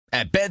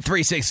At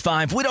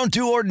Bet365, we don't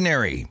do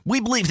ordinary. We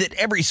believe that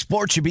every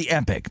sport should be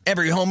epic.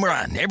 Every home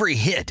run, every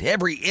hit,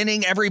 every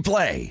inning, every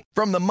play.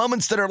 From the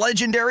moments that are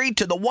legendary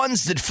to the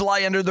ones that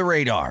fly under the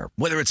radar.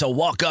 Whether it's a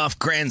walk-off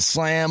grand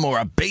slam or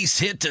a base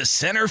hit to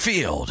center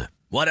field.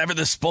 Whatever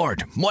the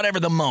sport, whatever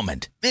the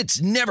moment.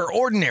 It's never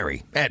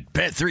ordinary at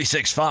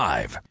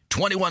Bet365.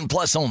 21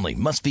 plus only.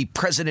 Must be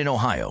present in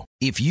Ohio.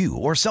 If you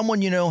or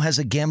someone you know has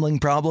a gambling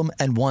problem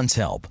and wants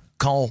help,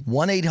 call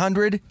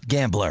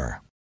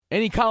 1-800-GAMBLER.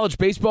 Any college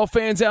baseball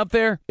fans out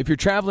there? If you're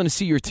traveling to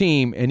see your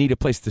team and need a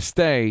place to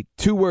stay,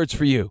 2 words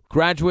for you: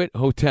 Graduate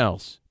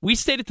Hotels. We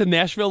stayed at the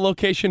Nashville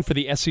location for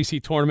the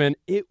SEC tournament.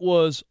 It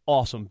was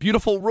awesome.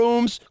 Beautiful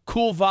rooms,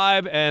 cool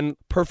vibe, and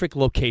perfect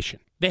location.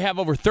 They have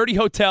over 30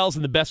 hotels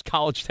in the best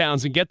college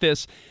towns, and get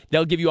this,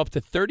 they'll give you up to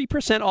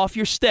 30% off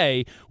your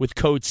stay with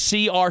code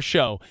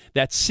CRSHOW.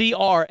 That's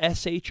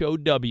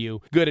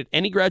CRSHOW. Good at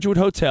any Graduate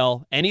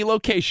Hotel, any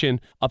location,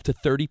 up to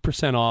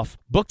 30% off.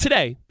 Book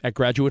today at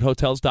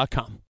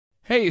graduatehotels.com.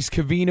 Hey, it's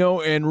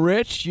Cavino and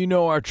Rich. You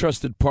know our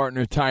trusted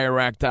partner,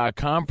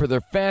 TireRack.com, for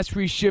their fast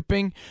free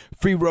shipping,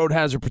 free road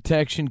hazard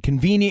protection,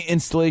 convenient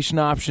installation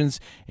options,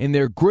 and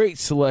their great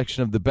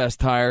selection of the best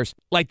tires,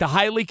 like the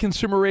highly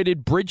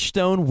consumer-rated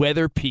Bridgestone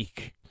Weather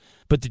Peak.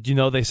 But did you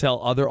know they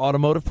sell other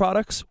automotive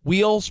products?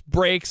 Wheels,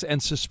 brakes,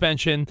 and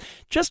suspension,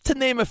 just to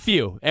name a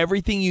few.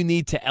 Everything you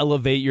need to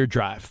elevate your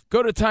drive.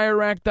 Go to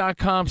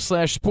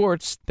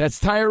TireRack.com/sports. That's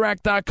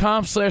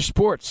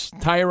TireRack.com/sports.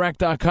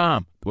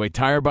 TireRack.com, the way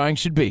tire buying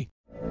should be.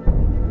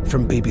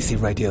 From BBC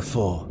Radio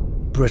 4,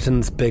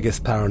 Britain's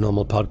biggest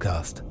paranormal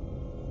podcast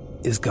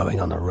is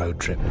going on a road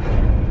trip.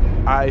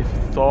 I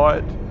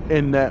thought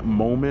in that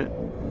moment,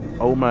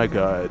 oh my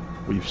God,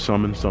 we've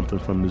summoned something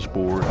from this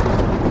board.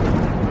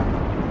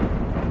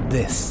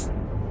 This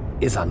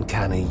is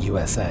Uncanny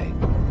USA.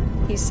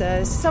 He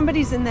says,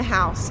 somebody's in the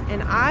house,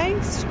 and I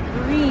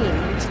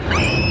screamed.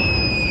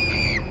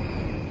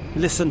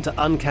 Listen to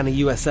Uncanny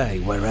USA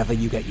wherever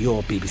you get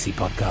your BBC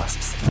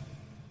podcasts,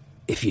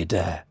 if you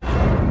dare.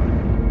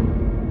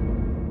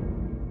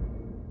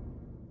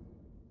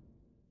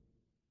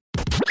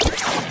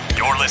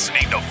 You're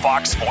listening to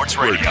Fox Sports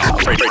Radio.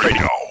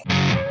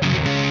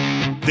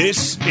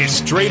 This is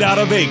Straight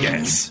Outta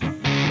Vegas.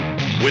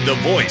 With the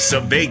voice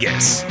of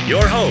Vegas,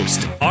 your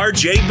host,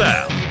 RJ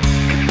Bell.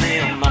 Give me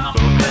a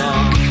number,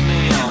 girl. Give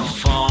me your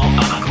phone.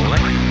 I'm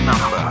collecting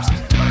numbers.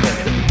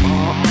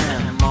 More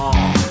and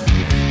more.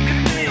 Give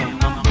me a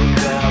number,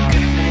 girl.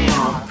 Give me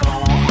your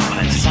phone.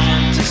 I'm a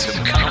scientist of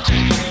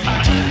counting.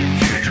 I tell you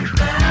future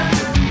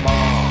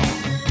more.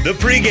 The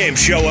pregame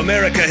show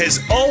America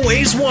has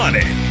always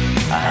wanted.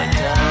 I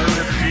tell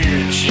the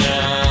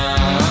future.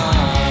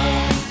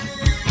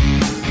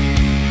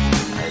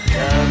 I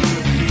tell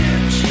the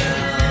future.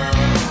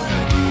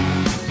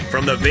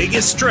 From the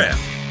Vegas Strip,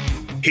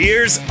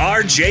 here's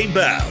RJ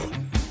Bell.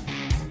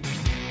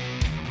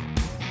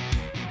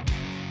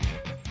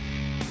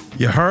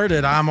 You heard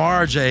it. I'm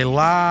RJ,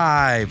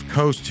 live,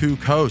 coast to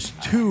coast,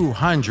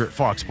 200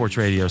 Fox Sports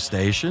radio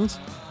stations,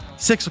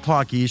 6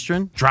 o'clock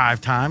Eastern,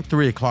 drive time,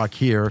 3 o'clock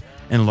here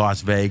in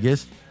Las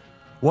Vegas.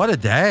 What a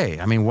day.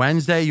 I mean,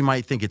 Wednesday, you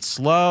might think it's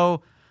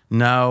slow.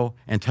 No,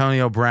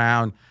 Antonio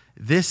Brown.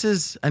 This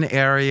is an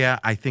area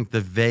I think the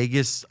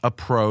Vegas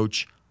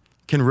approach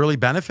can really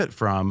benefit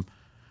from.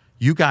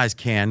 You guys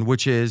can,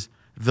 which is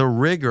the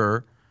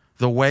rigor,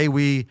 the way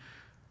we,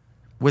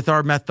 with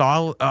our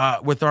methods,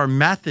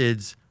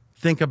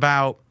 think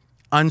about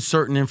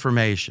uncertain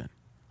information.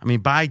 I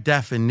mean, by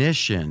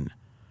definition,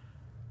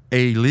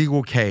 a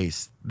legal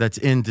case that's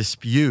in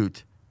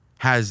dispute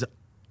has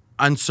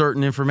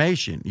uncertain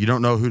information. You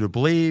don't know who to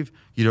believe.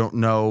 You don't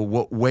know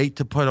what weight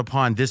to put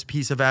upon this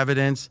piece of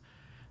evidence.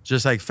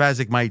 Just like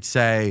Fezzik might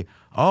say,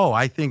 oh,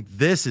 I think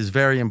this is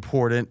very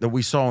important that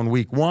we saw in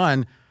week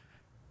 1.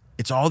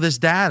 It's all this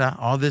data,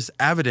 all this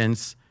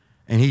evidence,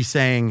 and he's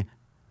saying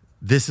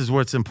this is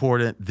what's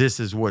important, this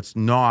is what's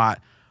not.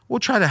 We'll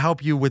try to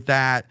help you with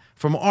that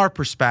from our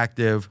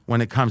perspective when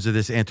it comes to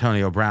this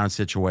Antonio Brown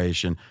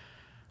situation.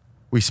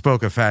 We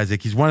spoke of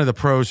Fezzik. He's one of the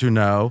pros who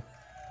know.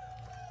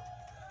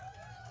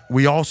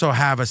 We also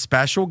have a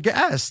special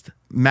guest.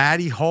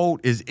 Maddie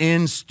Holt is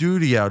in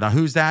studio. Now,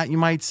 who's that, you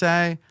might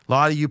say? A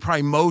lot of you,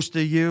 probably most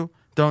of you,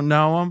 don't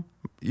know him.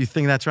 You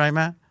think that's right,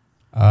 Matt?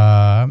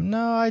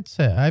 No, I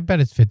bet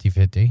it's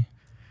 50-50.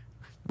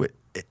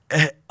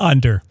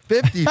 Under.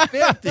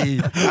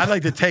 50-50. I'd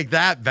like to take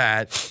that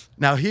bet.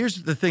 Now,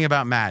 here's the thing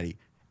about Maddie.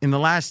 In the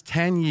last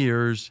 10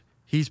 years,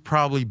 he's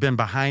probably been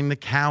behind the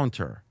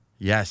counter.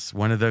 Yes,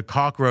 one of the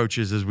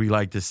cockroaches, as we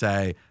like to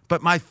say,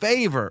 but my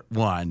favorite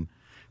one.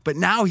 But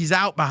now he's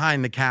out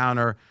behind the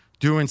counter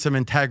doing some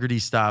integrity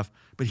stuff,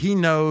 but he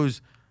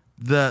knows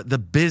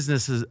the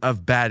businesses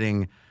of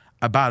betting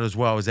about as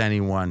well as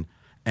anyone.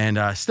 And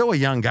still a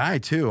young guy,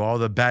 too. All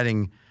the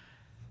betting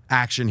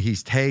action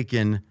he's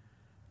taken.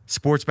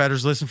 Sports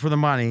bettors listen for the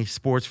money.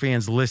 Sports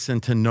fans listen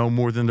to no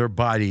more than their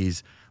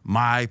buddies.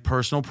 My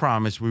personal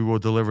promise, we will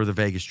deliver the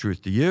Vegas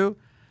truth to you.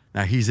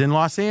 Now, he's in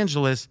Los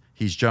Angeles.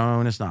 He's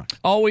Jonas Knox.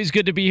 Always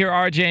good to be here,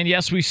 RJ. And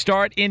yes, we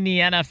start in the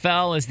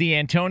NFL as the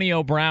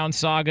Antonio Brown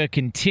saga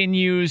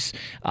continues.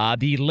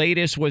 The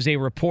latest was a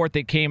report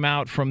that came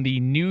out from the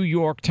New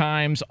York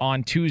Times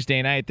on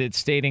Tuesday night that's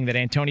stating that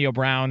Antonio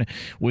Brown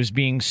was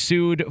being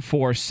sued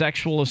for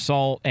sexual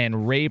assault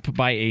and rape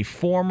by a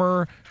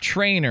former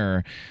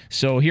trainer.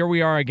 So here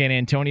we are again,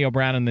 Antonio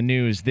Brown in the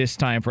news, this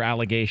time for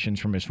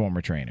allegations from his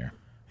former trainer.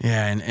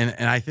 Yeah,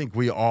 and I think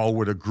we all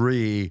would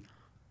agree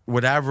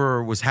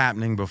whatever was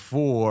happening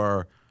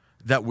before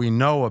that we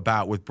know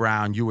about with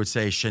Brown, you would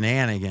say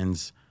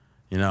shenanigans,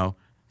 the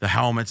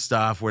helmet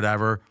stuff,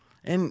 whatever.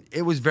 And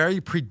it was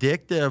very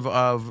predictive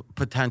of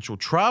potential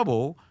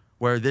trouble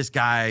where this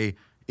guy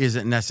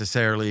isn't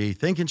necessarily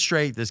thinking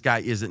straight. This guy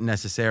isn't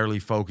necessarily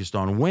focused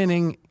on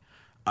winning.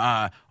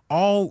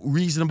 All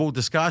reasonable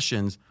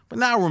discussions. But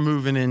now we're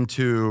moving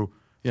into,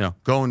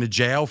 going to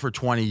jail for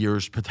 20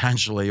 years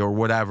potentially or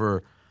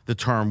whatever the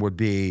term would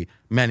be,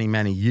 many,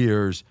 many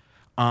years.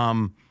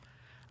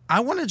 I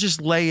want to just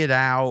lay it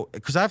out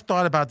because I've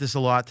thought about this a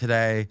lot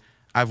today.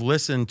 I've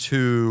listened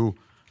to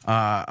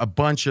a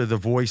bunch of the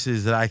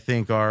voices that I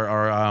think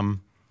are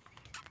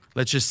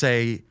let's just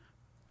say,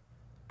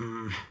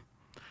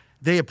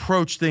 they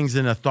approach things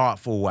in a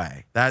thoughtful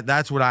way.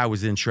 That's what I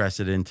was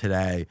interested in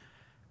today.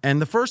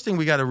 And the first thing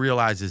we got to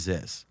realize is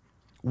this.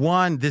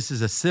 One, this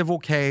is a civil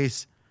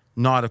case,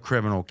 not a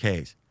criminal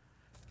case.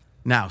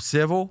 Now,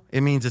 civil,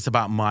 it means it's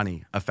about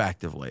money,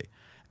 effectively.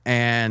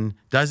 And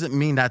doesn't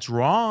mean that's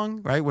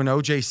wrong, right? When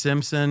O.J.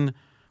 Simpson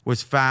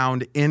was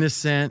found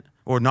innocent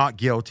or not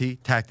guilty,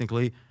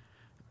 technically,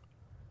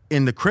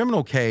 in the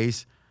criminal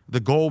case, the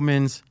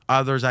Goldmans,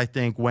 others, I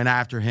think, went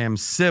after him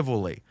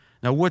civilly.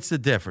 Now, what's the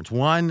difference?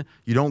 One,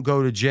 you don't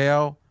go to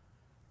jail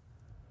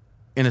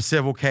in a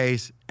civil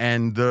case,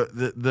 and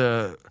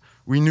the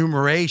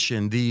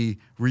remuneration, the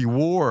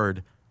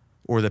reward,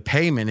 or the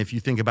payment, if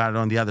you think about it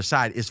on the other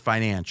side, is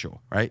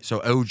financial, right?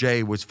 So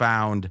O.J. was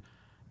found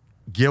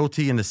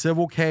guilty in the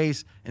civil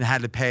case and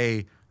had to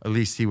pay, at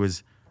least he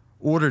was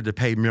ordered to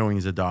pay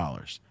millions of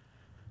dollars.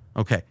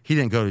 Okay, he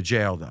didn't go to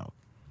jail, though.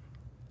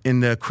 In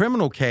the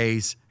criminal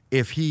case,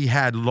 if he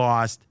had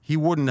lost, he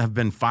wouldn't have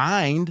been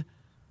fined,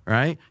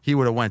 right? He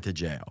would have went to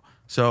jail.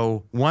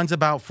 So one's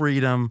about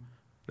freedom,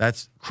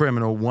 that's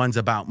criminal. One's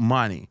about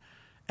money.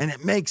 And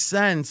it makes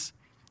sense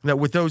that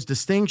with those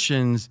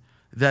distinctions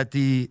that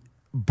the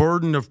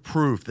burden of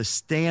proof, the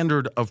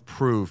standard of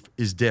proof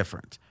is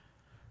different,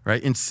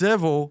 right? In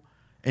civil,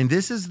 and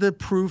this is the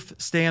proof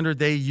standard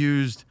they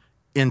used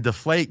in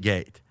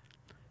Deflategate,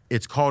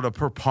 it's called a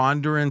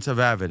preponderance of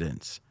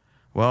evidence.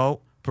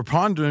 Well,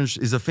 preponderance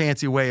is a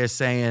fancy way of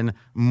saying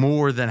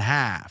more than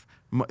half,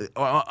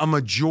 a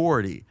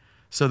majority.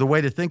 So the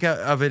way to think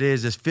of it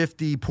is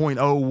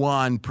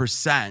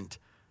 50.01%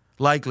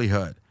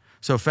 likelihood.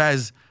 So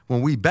Fez,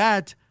 when we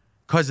bet,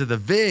 because of the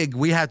VIG,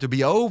 we have to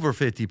be over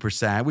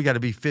 50%. We got to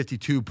be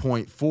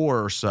 52.4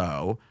 or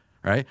so,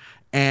 right?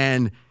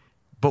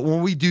 But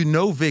when we do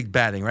no VIG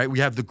betting, right, we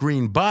have the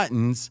green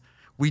buttons.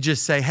 We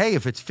just say, hey,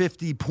 if it's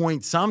 50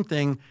 point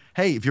something,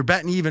 hey, if you're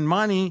betting even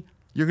money,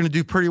 you're going to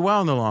do pretty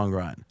well in the long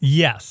run.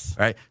 Yes.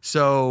 Right?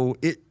 So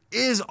it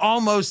is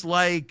almost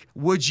like,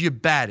 would you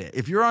bet it?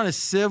 If you're on a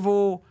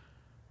civil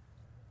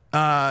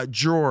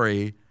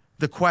jury,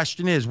 the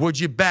question is, would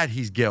you bet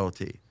he's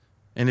guilty?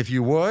 And if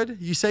you would,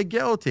 you say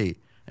guilty.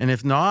 And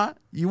if not,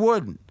 you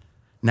wouldn't.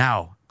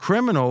 Now,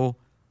 criminal,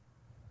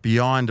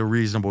 beyond a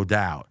reasonable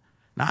doubt.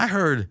 Now, I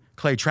heard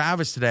Clay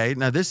Travis today.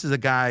 Now, this is a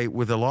guy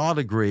with a law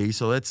degree,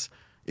 so let's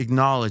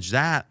acknowledge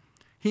that.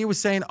 He was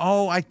saying,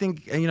 I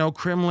think,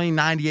 criminally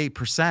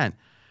 98%.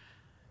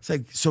 It's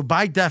like, so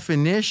by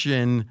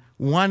definition,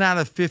 1 out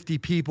of 50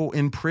 people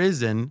in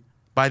prison,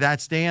 by that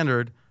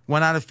standard,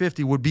 1 out of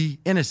 50 would be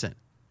innocent.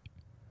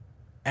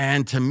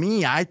 And to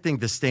me, I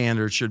think the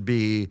standard should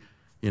be,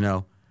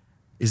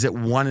 is it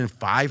 1 in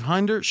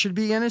 500 should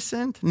be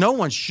innocent? No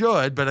one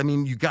should, but I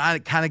mean, you kind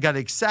of got to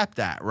accept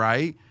that,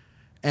 right?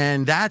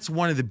 And that's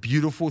one of the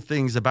beautiful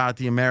things about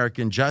the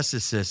American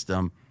justice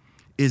system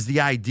is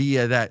the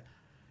idea that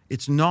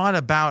it's not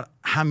about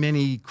how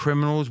many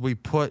criminals we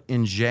put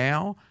in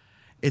jail.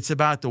 It's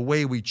about the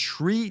way we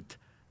treat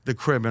the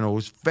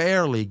criminals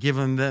fairly,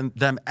 giving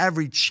them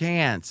every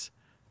chance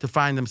to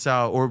find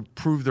themselves or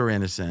prove their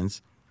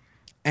innocence.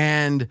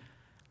 And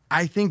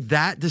I think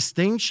that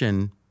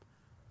distinction,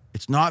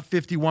 it's not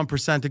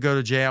 51% to go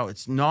to jail.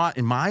 It's not,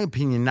 in my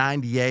opinion,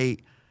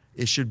 98.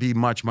 It should be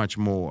much, much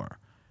more.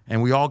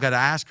 And we all got to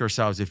ask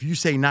ourselves, if you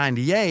say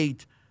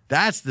 98,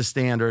 that's the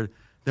standard,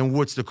 then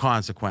what's the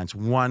consequence?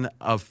 1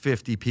 of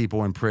 50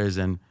 people in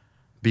prison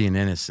being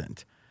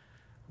innocent.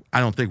 I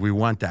don't think we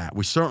want that.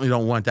 We certainly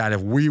don't want that if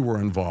we were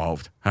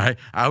involved. Right?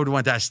 I would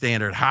want that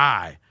standard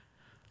high.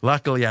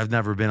 Luckily, I've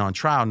never been on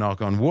trial,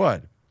 knock on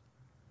wood.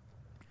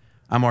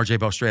 I'm RJ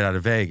Bell, straight out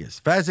of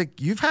Vegas. Fezzik,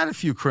 you've had a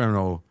few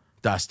criminal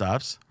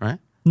dust-ups, right?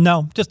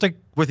 No, just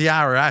with the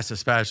IRS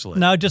especially.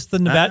 No, just the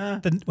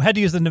Nevada. Had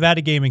to use the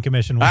Nevada Gaming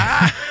Commission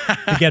to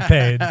get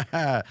paid.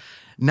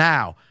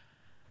 Now,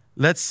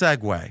 let's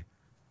segue.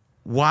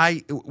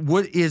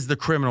 what is the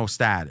criminal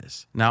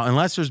status? Now,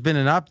 unless there's been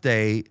an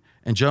update,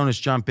 and Jonas,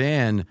 jump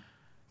in,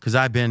 because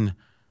I've been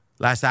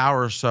last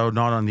hour or so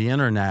not on the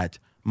internet,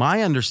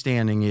 my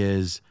understanding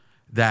is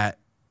that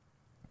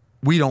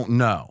we don't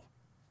know.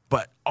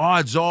 But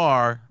odds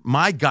are,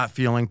 my gut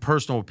feeling,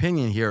 personal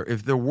opinion here,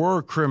 if there were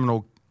a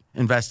criminal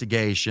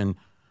investigation,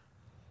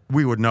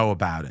 we would know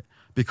about it.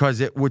 Because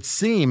it would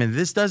seem, and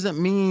this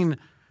doesn't mean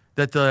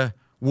that the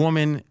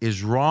woman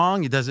is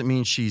wrong, it doesn't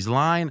mean she's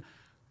lying,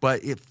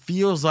 but it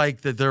feels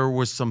like that there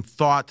was some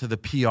thought to the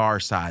PR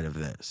side of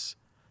this.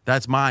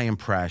 That's my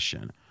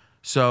impression.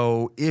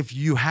 So if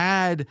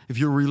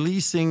you're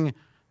releasing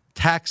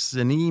texts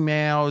and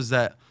emails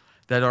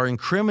that are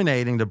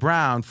incriminating to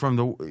Brown from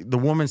the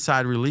woman's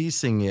side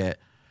releasing it,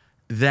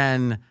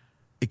 then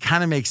it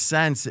kind of makes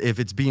sense if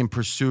it's being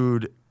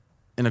pursued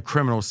in a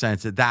criminal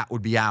sense that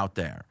would be out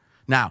there.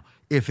 Now,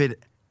 if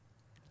it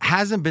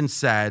hasn't been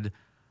said,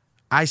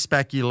 I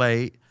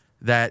speculate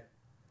that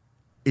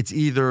it's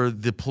either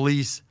the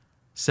police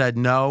said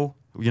no,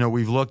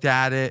 we've looked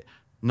at it,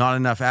 not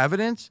enough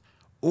evidence,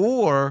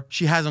 or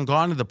she hasn't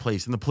gone to the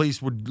police, and the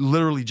police would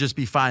literally just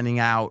be finding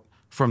out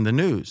from the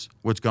news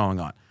what's going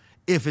on.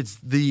 If it's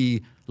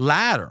the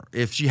latter,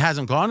 if she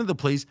hasn't gone to the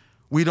police,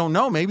 we don't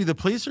know. Maybe the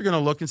police are going to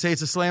look and say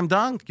it's a slam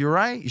dunk. You're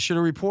right. You should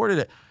have reported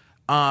it.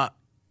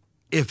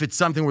 If it's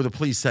something where the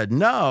police said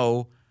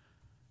no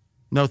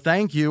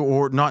thank you,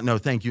 or not no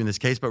thank you in this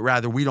case, but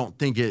rather we don't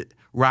think it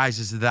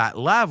rises to that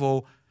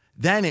level,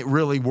 then it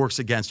really works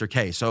against her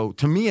case. So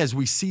to me, as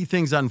we see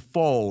things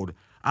unfold,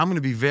 I'm going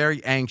to be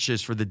very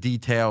anxious for the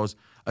details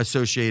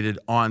associated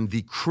on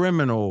the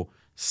criminal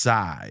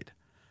side.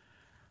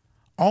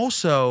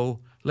 Also,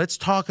 let's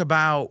talk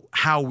about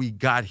how we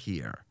got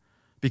here.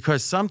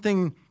 Because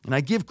and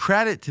I give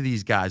credit to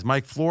these guys,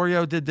 Mike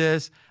Florio did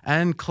this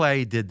and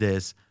Clay did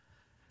this.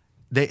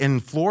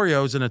 And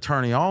Florio's an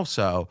attorney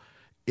also,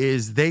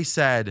 they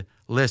said,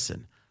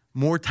 listen,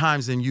 more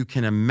times than you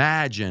can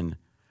imagine,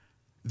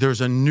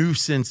 there's a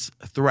nuisance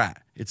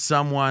threat. It's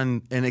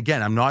someone, and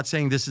again, I'm not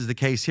saying this is the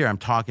case here. I'm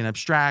talking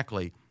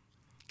abstractly,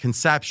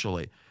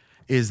 conceptually.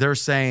 They're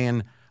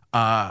saying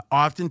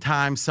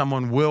oftentimes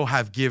someone will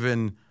have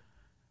given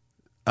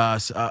a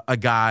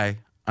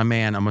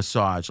man, a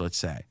massage, let's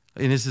say.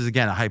 And this is,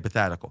 again, a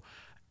hypothetical.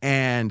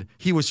 And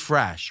he was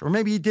fresh, or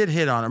maybe he did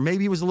hit on her,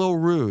 maybe he was a little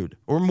rude,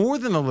 or more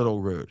than a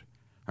little rude,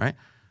 right?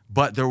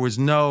 But there was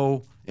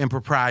no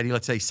impropriety,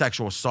 let's say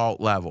sexual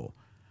assault level.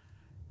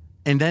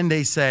 And then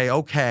they say,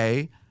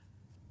 okay,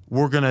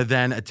 we're going to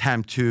then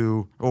attempt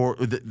to, or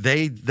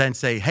they then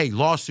say, hey,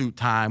 lawsuit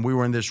time. We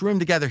were in this room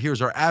together.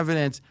 Here's our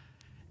evidence.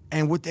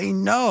 And what they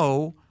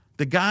know,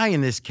 the guy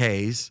in this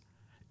case,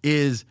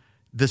 is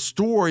the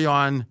story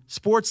on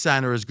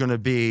SportsCenter is going to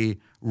be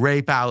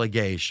rape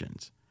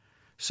allegations.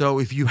 So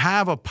if you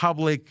have a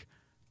public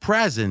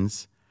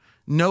presence,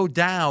 no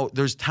doubt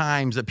there's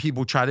times that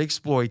people try to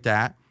exploit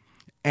that.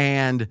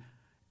 And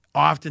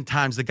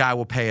oftentimes the guy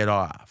will pay it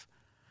off.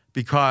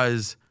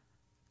 Because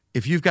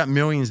if you've got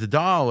millions of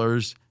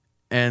dollars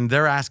and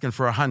they're asking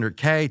for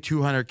 $100K,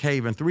 $200K,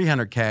 even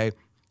 $300K,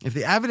 if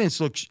the evidence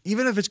looks,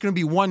 even if it's going to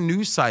be one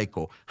news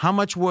cycle, how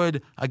much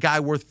would a guy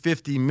worth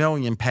 $50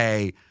 million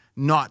pay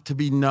not to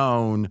be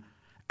known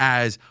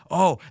as,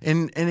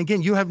 and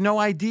again, you have no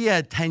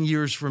idea 10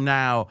 years from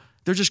now,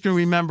 they're just going to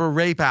remember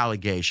rape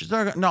allegations.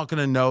 They're not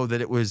going to know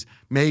that it was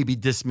maybe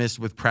dismissed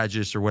with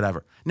prejudice or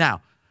whatever.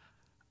 Now,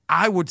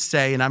 I would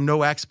say, and I'm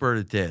no expert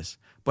at this,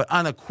 but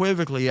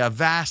unequivocally, a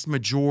vast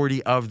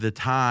majority of the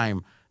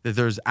time that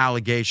there's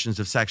allegations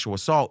of sexual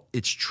assault,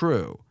 it's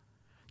true.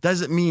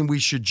 Doesn't mean we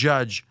should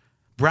judge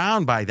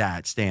Brown by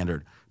that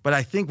standard. But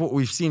I think what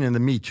we've seen in the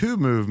Me Too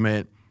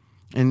movement,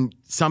 and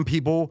some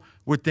people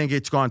would think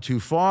it's gone too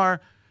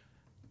far,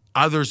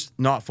 others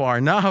not far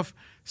enough.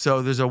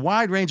 So there's a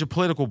wide range of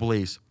political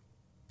beliefs.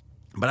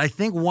 But I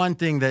think one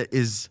thing that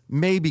is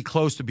maybe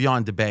close to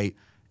beyond debate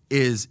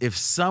is if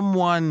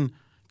someone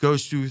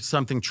goes through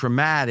something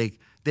traumatic,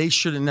 they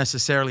shouldn't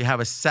necessarily have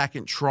a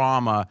second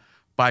trauma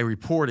by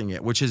reporting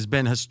it, which has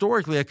been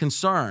historically a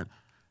concern.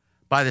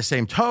 By the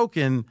same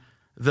token,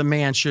 the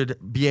man should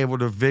be able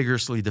to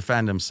vigorously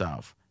defend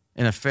himself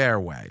in a fair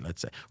way,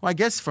 let's say. Well, I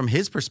guess from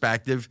his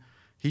perspective,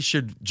 he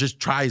should just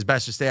try his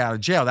best to stay out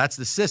of jail. That's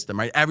the system,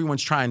 right?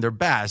 Everyone's trying their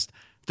best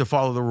to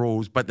follow the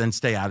rules, but then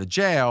stay out of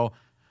jail.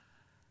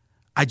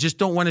 I just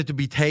don't want it to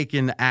be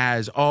taken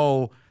as,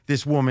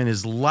 this woman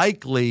is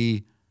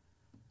likely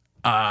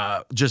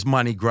just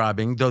money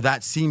grubbing, though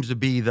that seems to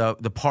be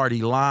the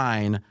party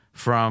line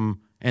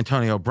from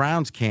Antonio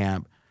Brown's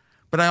camp.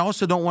 But I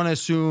also don't want to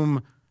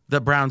assume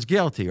that Brown's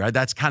guilty, right?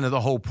 That's kind of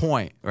the whole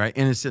point, right?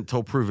 Innocent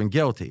till proven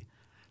guilty.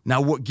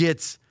 Now, what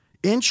gets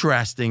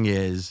interesting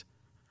is,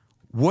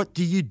 what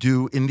do you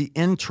do in the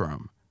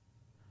interim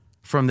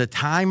from the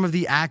time of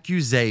the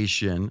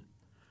accusation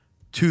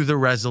to the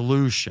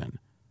resolution?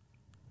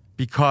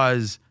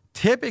 Because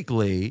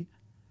typically,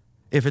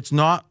 if it's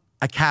not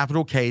a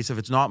capital case, if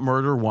it's not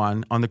murder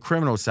one on the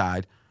criminal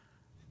side,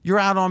 you're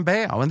out on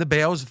bail, and the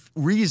bail is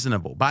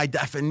reasonable. By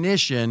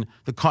definition,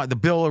 the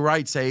Bill of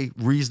Rights say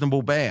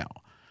reasonable bail.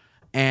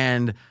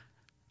 And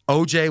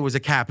OJ was a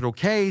capital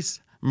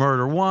case,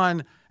 murder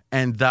one,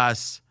 and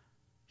thus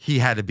he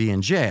had to be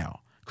in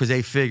jail because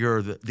they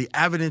figure that the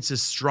evidence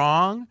is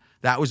strong.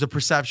 That was a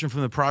perception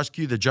from the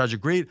prosecutor. The judge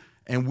agreed,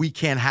 and we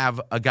can't have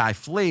a guy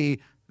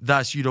flee,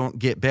 thus you don't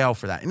get bail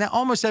for that. And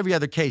almost every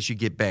other case, you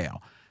get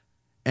bail,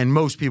 and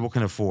most people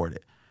can afford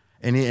it.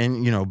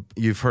 And you know,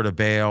 you've heard of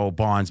bail,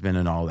 bondsman,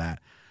 and all that.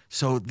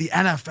 So the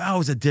NFL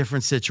is a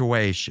different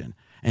situation.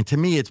 And to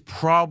me, it's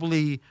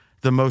probably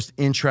the most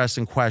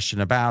interesting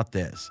question about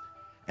this.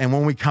 And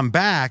when we come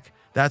back,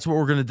 that's what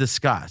we're going to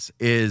discuss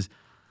is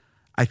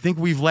I think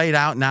we've laid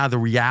out now the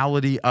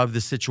reality of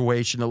the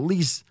situation, at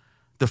least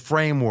the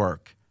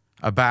framework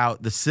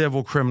about the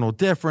civil-criminal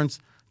difference,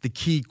 the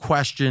key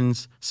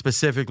questions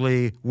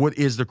specifically, what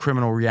is the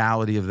criminal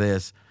reality of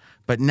this?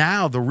 But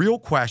now the real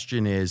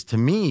question is, to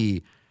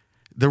me,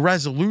 the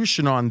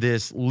resolution on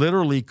this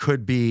literally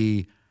could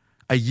be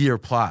a year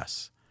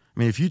plus. I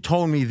mean, if you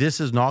told me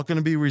this is not going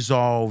to be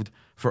resolved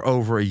for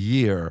over a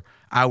year,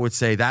 I would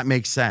say that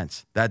makes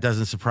sense. That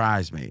doesn't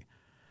surprise me.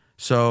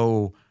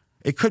 So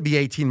it could be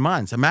 18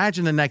 months.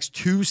 Imagine the next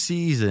 2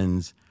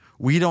 seasons,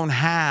 we don't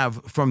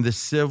have from the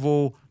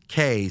civil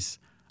case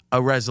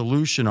a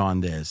resolution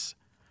on this.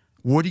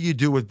 What do you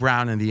do with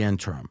Brown in the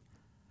interim?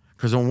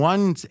 Because on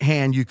one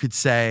hand, you could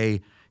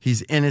say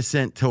he's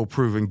innocent till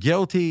proven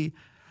guilty.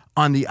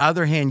 On the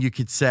other hand, you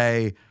could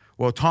say,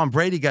 well, Tom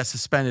Brady got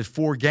suspended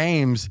 4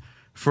 games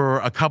for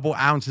a couple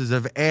ounces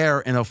of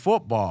air in a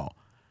football.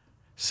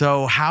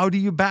 So how do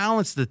you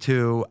balance the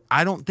two?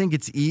 I don't think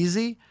it's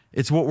easy.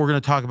 It's what we're going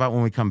to talk about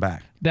when we come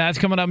back. That's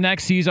coming up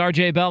next. He's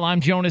RJ Bell.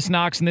 I'm Jonas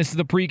Knox, and this is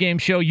the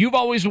pregame show you've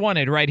always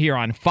wanted right here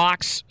on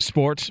Fox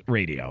Sports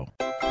Radio.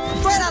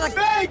 Straight out of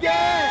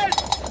Vegas!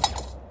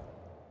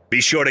 Be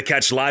sure to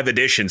catch live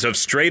editions of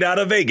Straight Out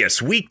of Vegas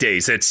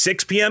weekdays at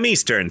 6 p.m.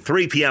 Eastern,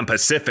 3 p.m.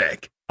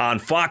 Pacific on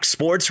Fox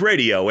Sports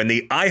Radio and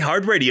the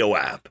iHeartRadio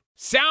app.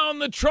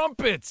 Sound the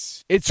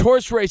trumpets! It's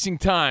horse racing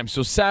time,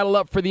 so saddle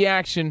up for the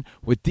action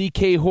with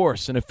DK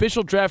Horse, an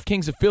official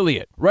DraftKings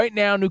affiliate. Right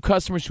now, new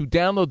customers who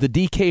download the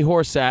DK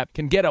Horse app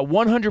can get a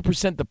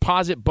 100%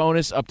 deposit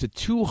bonus up to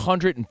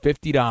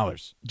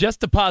 $250. Just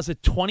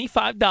deposit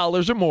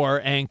 $25 or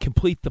more and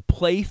complete the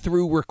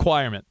playthrough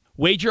requirement.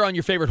 Wager on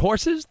your favorite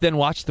horses, then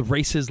watch the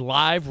races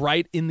live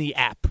right in the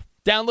app.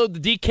 Download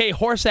the DK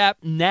Horse app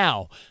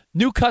now.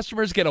 New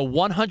customers get a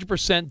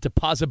 100%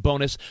 deposit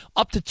bonus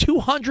up to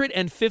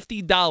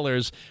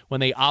 $250 when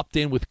they opt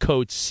in with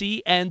code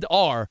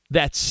CANDR.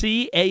 That's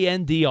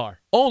CANDR.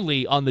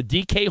 Only on the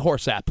DK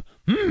Horse app.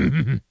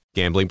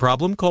 Gambling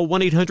problem? Call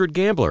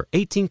 1-800-GAMBLER.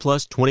 18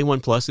 plus,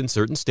 21 plus in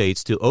certain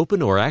states to open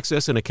or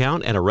access an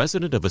account and a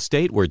resident of a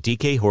state where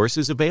DK Horse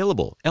is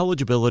available.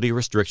 Eligibility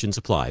restrictions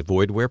apply.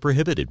 Void where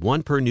prohibited.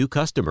 1 per new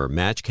customer.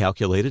 Match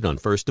calculated on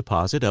first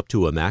deposit up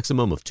to a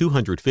maximum of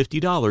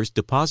 $250.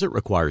 Deposit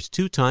requires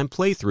 2-time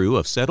playthrough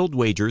of settled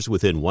wagers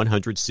within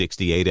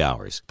 168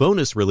 hours.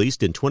 Bonus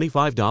released in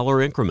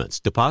 $25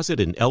 increments. Deposit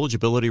and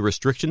eligibility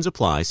restrictions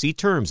apply. See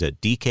terms at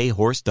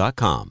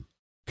dkhorse.com.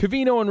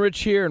 Covino and Rich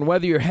here, and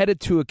whether you're headed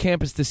to a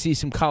campus to see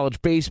some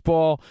college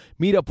baseball,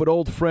 meet up with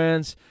old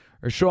friends,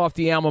 or show off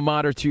the alma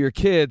mater to your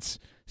kids,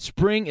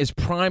 spring is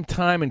prime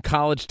time in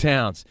college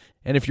towns.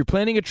 And if you're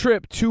planning a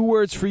trip, 2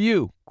 words for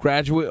you: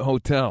 Graduate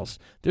Hotels.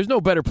 There's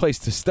no better place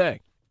to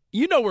stay.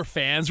 You know we're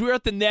fans. We were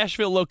at the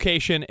Nashville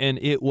location, and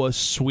it was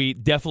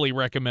sweet. Definitely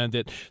recommend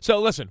it. So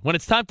listen, when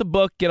it's time to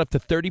book, get up to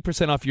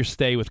 30% off your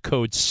stay with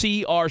code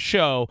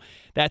CRSHOW.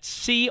 That's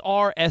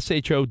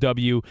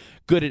CRSHOW.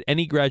 Good at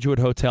any Graduate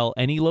Hotel,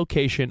 any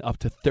location, up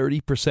to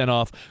 30%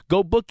 off.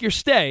 Go book your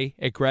stay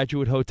at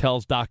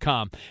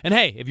graduatehotels.com. And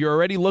hey, if you're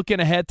already looking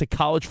ahead to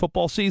college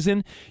football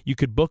season, you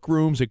could book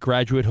rooms at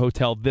Graduate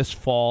Hotel this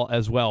fall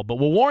as well. But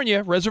we'll warn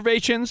you,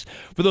 reservations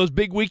for those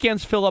big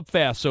weekends fill up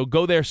fast, so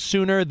go there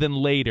sooner than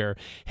later.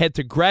 Head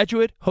to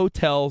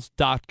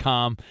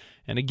graduatehotels.com.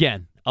 And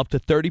again, up to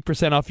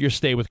 30% off your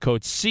stay with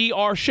code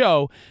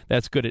CRSHOW.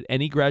 That's good at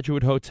any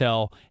Graduate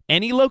Hotel,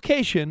 any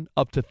location,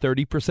 up to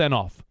 30%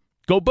 off.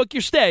 Go book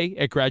your stay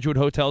at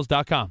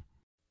graduatehotels.com.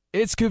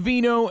 It's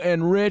Covino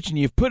and Rich, and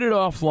you've put it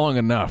off long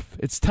enough.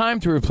 It's time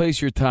to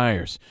replace your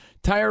tires.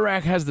 Tire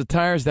Rack has the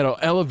tires that'll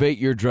elevate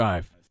your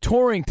drive.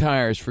 Touring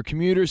tires for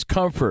commuters'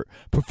 comfort,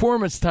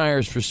 performance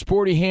tires for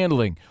sporty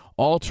handling,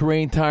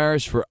 all-terrain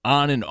tires for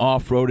on- and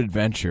off-road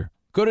adventure.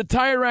 Go to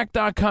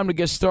TireRack.com to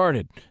get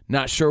started.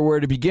 Not sure where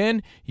to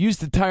begin? Use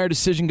the Tire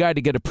Decision Guide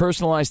to get a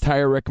personalized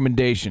tire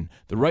recommendation.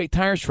 The right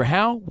tires for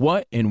how,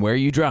 what, and where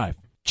you drive.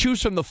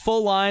 Choose from the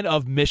full line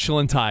of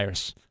Michelin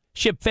tires.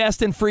 Ship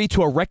fast and free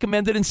to a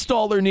recommended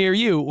installer near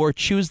you, or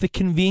choose the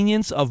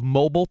convenience of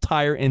mobile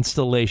tire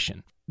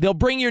installation. They'll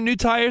bring your new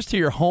tires to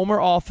your home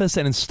or office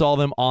and install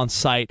them on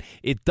site.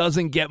 It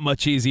doesn't get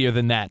much easier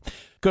than that.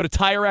 Go to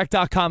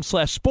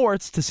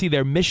TireRack.com/sports to see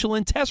their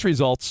Michelin test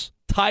results,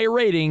 tire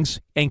ratings,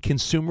 and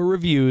consumer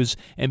reviews,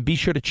 and be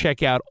sure to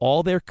check out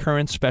all their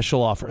current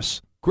special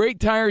offers.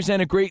 Great tires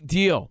and a great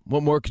deal.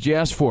 What more could you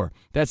ask for?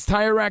 That's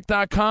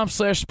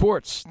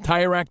TireRack.com/sports.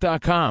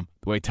 TireRack.com,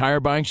 the way tire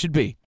buying should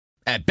be.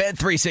 At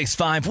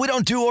Bet365, we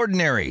don't do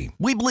ordinary.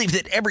 We believe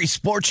that every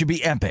sport should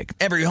be epic.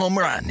 Every home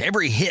run,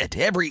 every hit,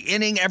 every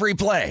inning, every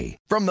play.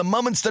 From the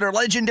moments that are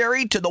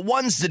legendary to the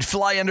ones that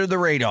fly under the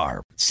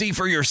radar. See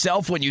for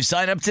yourself when you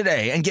sign up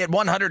today and get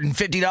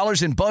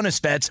 $150 in bonus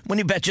bets when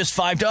you bet just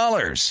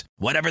 $5.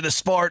 Whatever the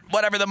sport,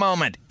 whatever the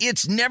moment,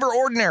 it's never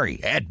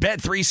ordinary at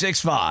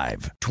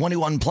Bet365.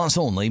 21 plus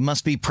only.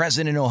 Must be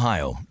present in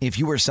Ohio. If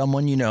you or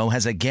someone you know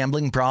has a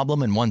gambling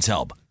problem and wants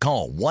help,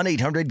 call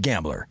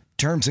 1-800-GAMBLER.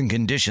 Terms and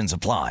conditions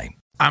apply.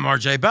 I'm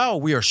RJ Bell.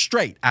 We are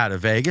straight out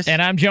of Vegas.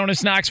 And I'm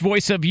Jonas Knox,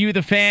 voice of You,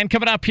 the Fan.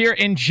 Coming up here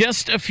in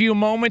just a few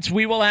moments,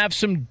 we will have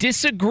some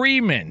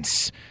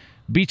disagreements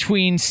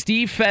between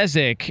Steve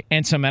Fezzik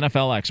and some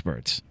NFL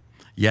experts.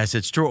 Yes,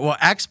 it's true. Well,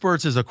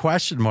 experts is a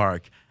question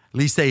mark. At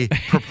least they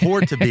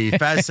purport to be.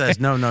 Fez says,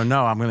 no.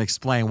 I'm going to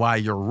explain why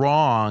you're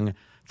wrong.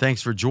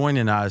 Thanks for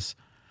joining us.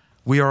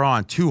 We are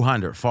on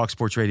 200 Fox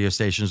Sports radio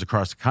stations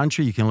across the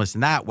country. You can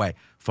listen that way.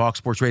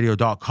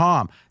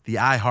 FoxSportsRadio.com, the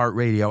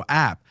iHeartRadio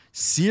app,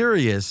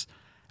 Sirius,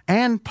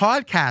 and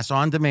podcasts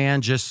on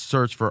demand. Just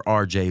search for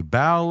RJ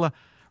Bell.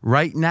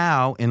 Right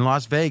now in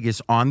Las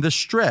Vegas on the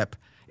Strip,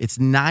 it's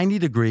 90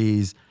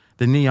 degrees.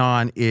 The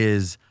neon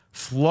is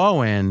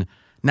flowing.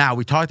 Now,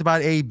 we talked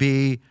about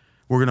AB.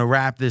 We're going to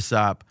wrap this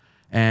up.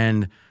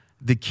 And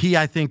the key,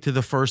 I think, to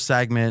the first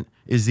segment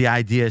is the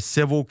idea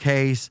civil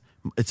case.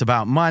 It's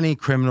about money,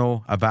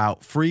 criminal,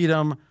 about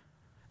freedom.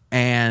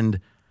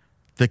 And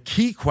the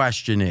key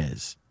question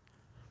is,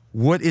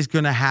 what is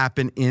going to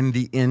happen in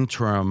the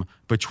interim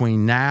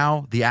between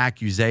now, the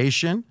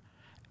accusation,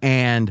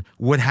 and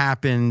what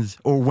happens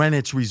or when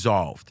it's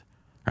resolved?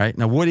 Right?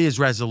 Now, what is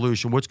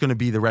resolution? What's going to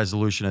be the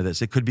resolution of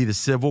this? It could be the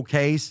civil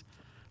case,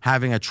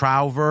 having a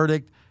trial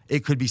verdict.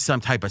 It could be some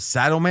type of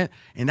settlement.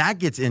 And that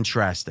gets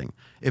interesting.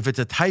 If it's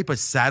a type of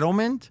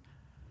settlement,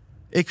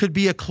 it could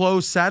be a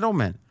closed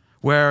settlement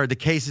where the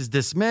case is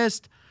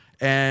dismissed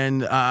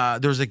and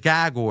there's a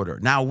gag order.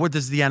 Now, what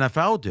does the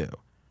NFL do?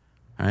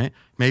 Right?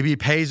 Maybe he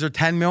pays her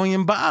 $10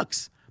 million.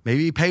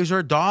 Maybe he pays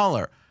her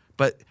 $1.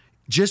 But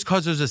just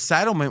because there's a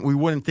settlement, we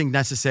wouldn't think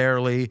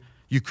necessarily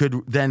you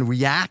could then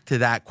react to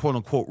that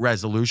quote-unquote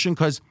resolution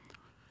because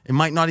it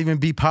might not even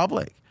be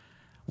public.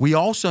 We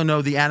also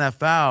know the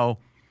NFL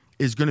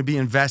is going to be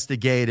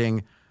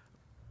investigating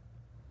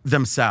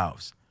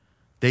themselves.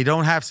 They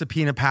don't have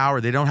subpoena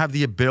power. They don't have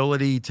the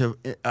ability to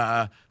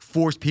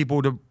force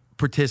people to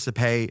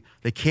participate.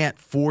 They can't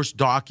force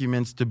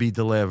documents to be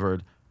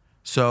delivered.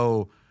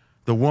 So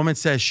the woman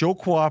says she'll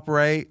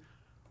cooperate.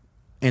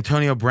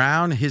 Antonio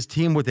Brown, his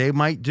team, what they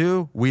might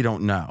do, we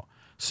don't know.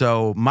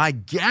 So my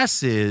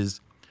guess is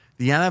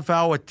the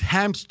NFL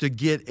attempts to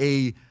get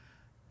a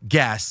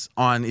guess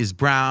on is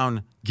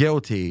Brown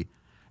guilty,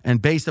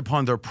 and based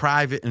upon their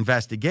private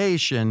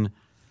investigation,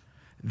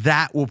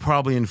 that will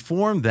probably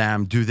inform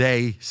them. Do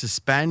they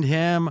suspend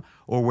him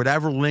or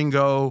whatever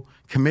lingo,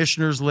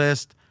 commissioner's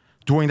list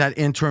during that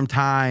interim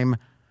time,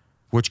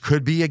 which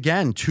could be,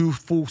 again, 2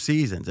 full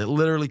seasons. It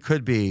literally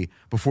could be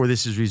before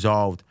this is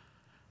resolved.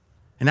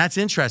 And that's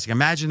interesting.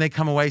 Imagine they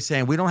come away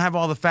saying, we don't have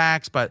all the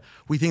facts, but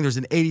we think there's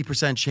an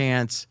 80%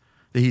 chance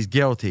that he's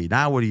guilty.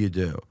 Now what do you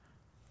do?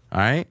 All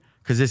right?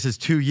 Because this is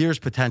 2 years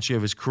potentially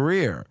of his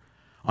career.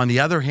 On the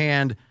other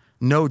hand,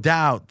 no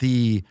doubt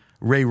the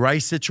Ray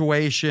Rice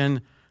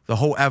situation, the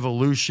whole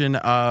evolution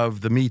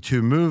of the Me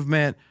Too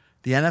movement,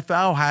 the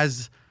NFL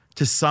has,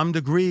 to some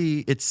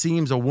degree, it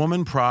seems, a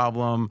woman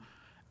problem.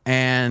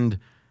 And,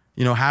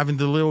 you know, having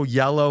the little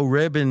yellow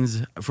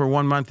ribbons for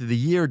 1 month of the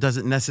year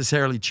doesn't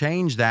necessarily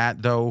change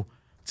that, though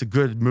it's a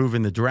good move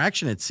in the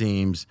direction, it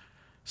seems.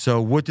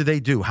 So what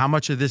do? How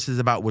much of this is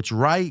about what's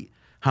right?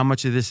 How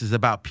much of this is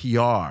about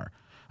PR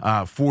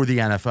for the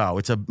NFL?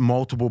 It's a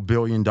multiple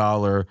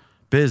billion-dollar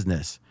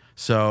business.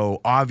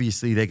 So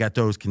obviously they got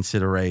those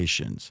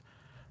considerations.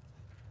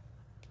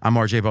 I'm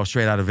RJ Bell,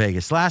 straight out of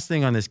Vegas. Last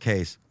thing on this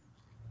case.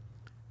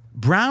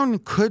 Brown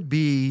could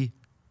be,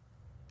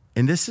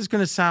 and this is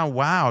going to sound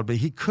wild, but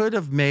he could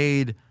have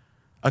made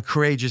a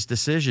courageous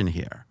decision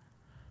here.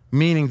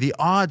 Meaning the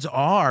odds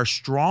are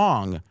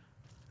strong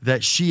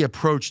that she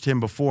approached him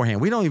beforehand.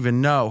 We don't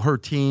even know, her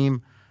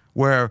team,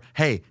 where,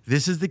 hey,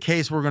 this is the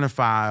case we're going to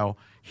file.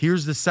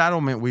 Here's the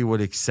settlement we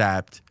would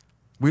accept.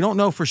 We don't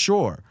know for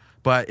sure.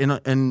 But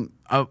in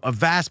a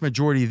vast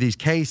majority of these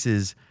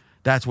cases,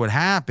 that's what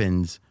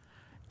happens.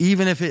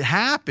 Even if it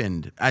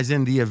happened, as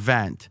in the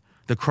event,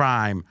 the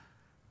crime,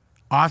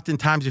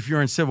 oftentimes if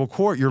you're in civil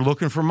court, you're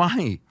looking for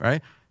money,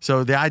 right?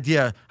 So the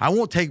idea, I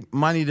won't take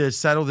money to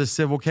settle this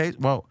civil case.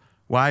 Well,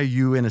 why are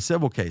you in a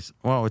civil case?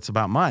 Well, it's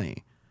about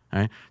money,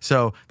 right?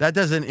 So that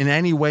doesn't in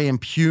any way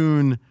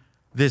impugn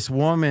this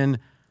woman,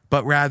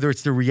 but rather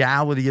it's the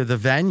reality of the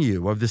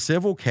venue of the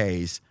civil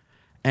case.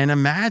 And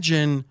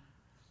imagine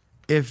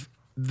if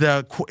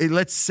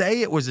let's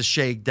say it was a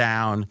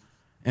shakedown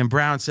and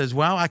Brown says,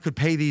 well, I could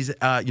pay these,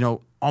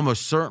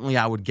 almost certainly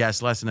I would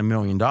guess less than $1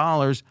 million.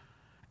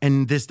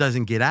 and this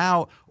doesn't get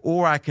out,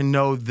 or I can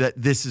know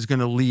that this is going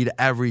to lead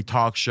every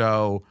talk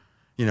show,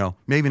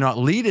 maybe not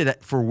lead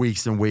it for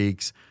weeks and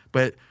weeks,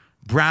 but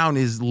Brown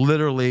is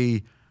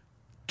literally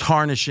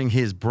tarnishing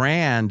his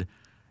brand,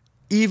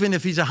 even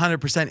if he's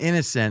 100%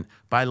 innocent,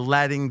 by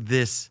letting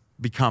this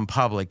become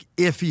public,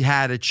 if he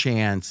had a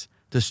chance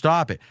to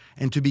stop it.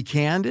 And to be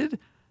candid,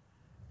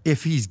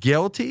 if he's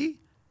guilty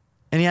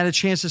and he had a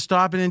chance to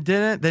stop it and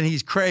didn't, then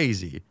he's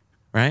crazy,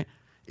 right?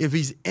 If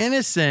he's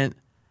innocent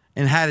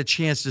and had a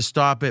chance to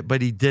stop it,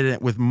 but he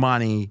didn't with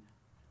money,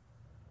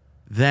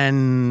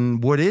 then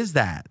what is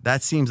that?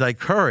 That seems like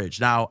courage.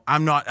 Now,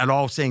 I'm not at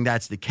all saying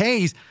that's the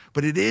case,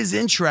 but it is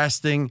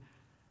interesting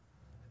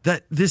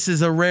that this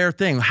is a rare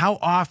thing. How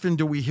often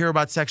do we hear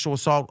about sexual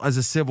assault as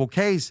a civil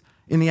case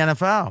in the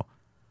NFL?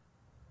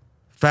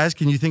 Fez,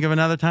 can you think of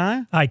another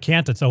time? I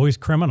can't. It's always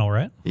criminal,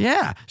 right?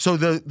 Yeah. So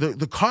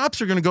the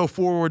cops are going to go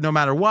forward no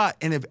matter what.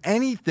 And if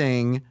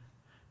anything,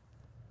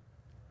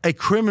 a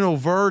criminal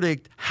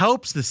verdict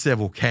helps the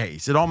civil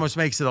case. It almost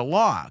makes it a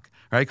lock,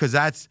 right? Because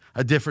that's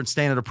a different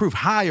standard of proof,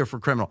 higher for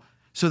criminal.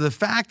 So the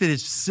fact that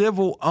it's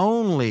civil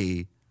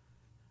only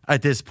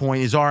at this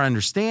point is our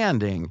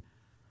understanding.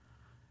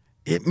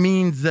 It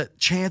means that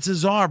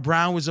chances are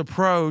Brown was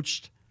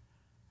approached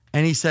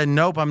and he said,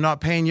 nope, I'm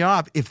not paying you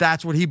off. If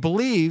that's what he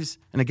believes,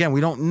 and again,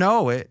 we don't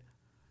know it.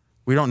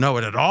 We don't know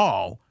it at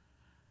all.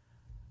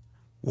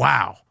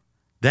 Wow.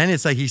 Then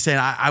it's like he's saying,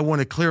 I want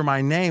to clear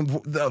my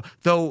name.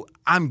 Though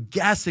I'm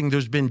guessing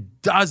there's been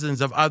dozens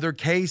of other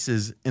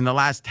cases in the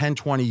last 10,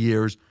 20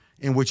 years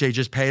in which they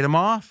just paid him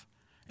off.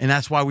 And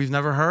that's why we've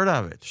never heard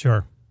of it.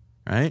 Sure.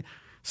 Right?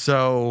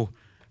 So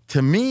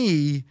to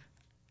me,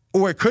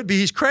 or it could be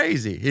he's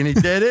crazy and he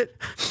did it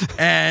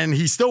and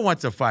he still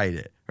wants to fight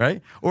it,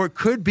 right? Or it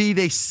could be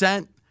they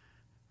sent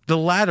the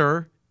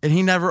letter and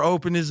he never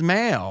opened his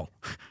mail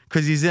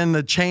because he's in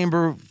the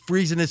chamber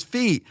freezing his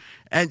feet.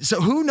 And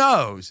so who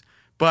knows?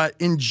 But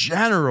in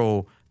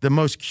general, the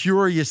most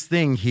curious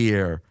thing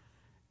here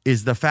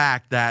is the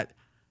fact that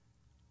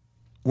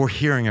we're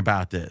hearing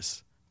about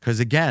this. Because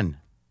again,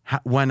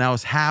 when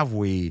else have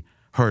we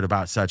heard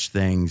about such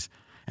things?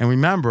 And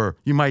remember,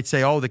 you might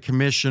say, oh, the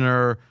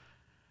commissioner,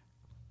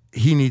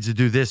 he needs to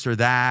do this or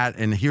that,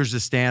 and here's the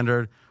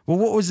standard. Well,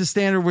 what was the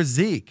standard with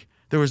Zeke?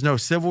 There was no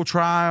civil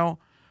trial.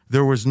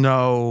 There was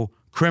no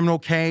criminal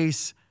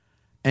case,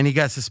 and he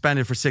got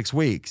suspended for 6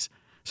 weeks.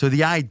 So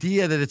the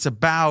idea that it's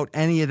about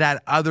any of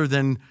that other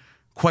than,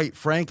 quite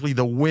frankly,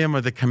 the whim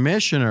of the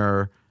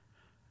commissioner,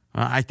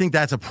 I think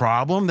that's a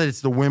problem, that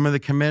it's the whim of the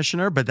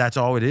commissioner, but that's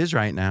all it is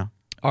right now.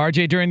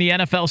 RJ, during the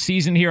NFL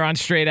season here on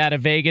Straight Outta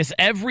Vegas,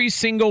 every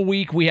single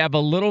week we have a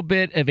little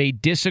bit of a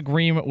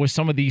disagreement with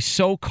some of these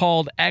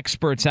so-called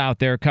experts out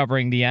there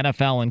covering the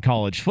NFL and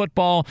college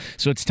football.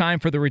 So it's time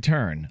for the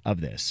return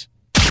of this.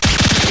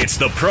 It's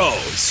the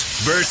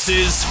pros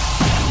versus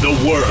the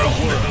world.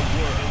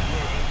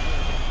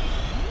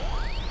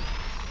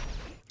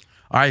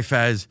 All right,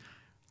 Fez,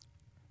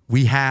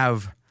 we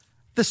have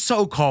the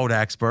so-called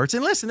experts.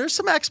 And listen, there's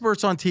some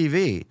experts on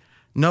TV,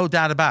 no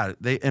doubt about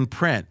it, in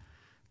print.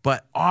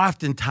 But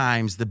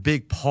oftentimes the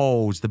big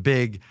polls, the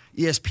big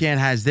ESPN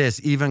has this,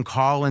 even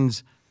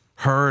Collins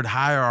herd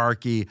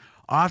hierarchy,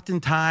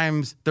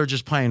 oftentimes they're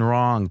just plain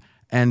wrong.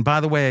 And by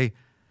the way,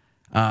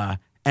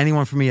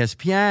 anyone from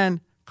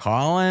ESPN,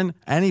 Colin,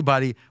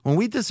 anybody, when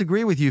we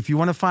disagree with you, if you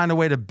want to find a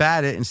way to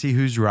bet it and see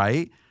who's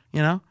right,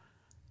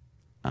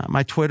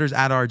 my Twitter's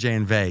 @RJ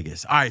in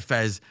Vegas. All right,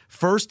 Fez,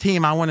 first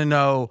team, I want to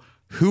know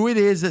who it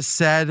is that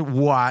said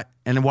what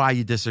and why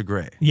you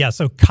disagree. Yeah,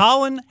 so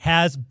Colin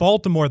has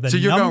Baltimore So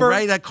you're going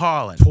right at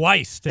Colin.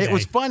 Twice today. It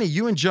was funny.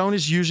 You and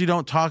Jonas usually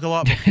don't talk a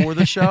lot before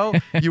the show.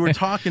 You were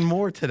talking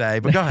more today,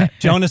 but go ahead.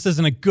 Jonas is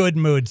in a good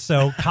mood.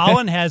 So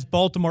Colin has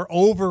Baltimore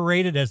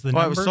overrated as the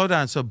number. Slow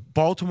down. So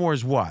Baltimore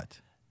is what?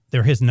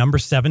 They're his number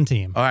 7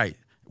 team. All right.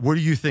 What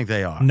do you think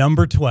they are?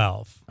 Number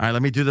 12. All right,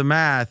 let me do the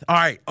math. All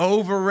right,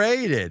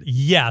 overrated.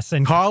 Yes.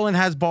 And Colin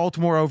has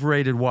Baltimore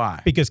overrated.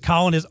 Why? Because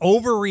Colin is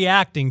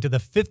overreacting to the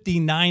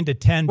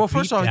 59-10 Well,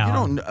 first of beatdown.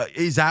 all, you don't.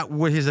 Is that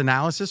what his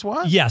analysis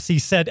was? Yes, he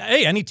said,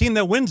 hey, any team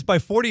that wins by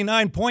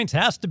 49 points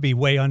has to be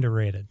way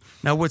underrated.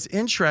 Now, what's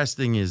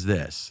interesting is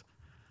this.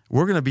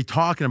 We're going to be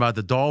talking about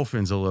the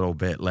Dolphins a little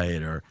bit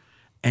later,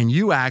 and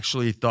you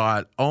actually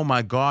thought, oh,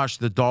 my gosh,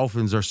 the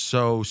Dolphins are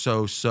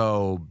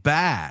so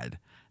bad.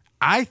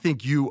 I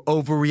think you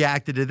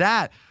overreacted to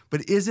that.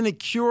 But isn't it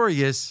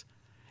curious?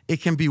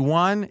 It can be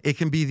one, it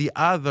can be the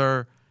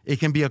other, it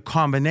can be a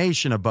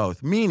combination of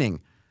both.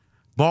 Meaning,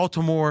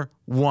 Baltimore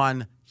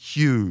won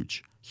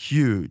huge.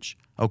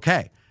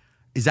 Okay.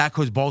 Is that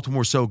because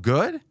Baltimore's so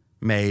good?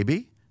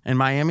 Maybe. And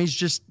Miami's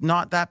just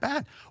not that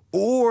bad.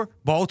 Or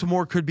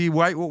Baltimore could be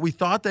right what we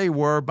thought they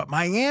were, but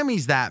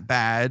Miami's that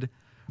bad.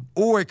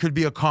 Or it could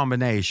be a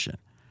combination.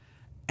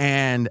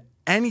 And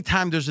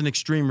anytime there's an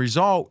extreme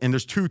result and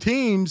there's two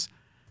teams,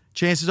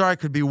 chances are it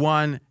could be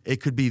one, it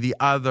could be the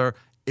other.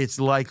 It's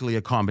likely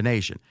a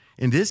combination.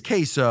 In this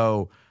case,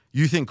 though,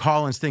 you think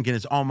Colin's thinking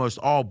it's almost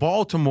all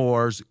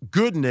Baltimore's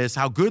goodness,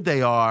 how good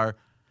they are.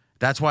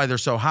 That's why they're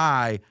so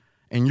high.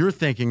 and you're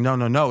thinking,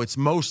 no, it's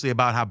mostly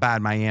about how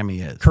bad Miami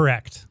is.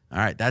 Correct. All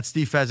right, that's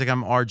Steve Fezzik.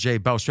 I'm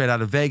RJ Bell, straight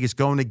out of Vegas,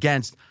 going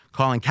against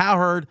Colin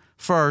Cowherd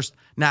first.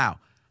 Now,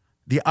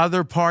 the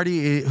other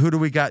party, who do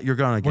we got you're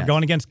going against? We're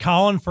going against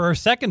Colin for our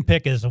second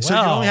pick as well. So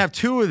you only have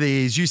 2 of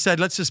these. You said,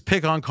 let's just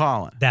pick on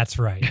Colin. That's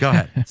right. Go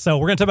ahead. So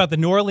we're going to talk about the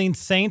New Orleans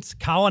Saints.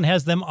 Colin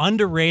has them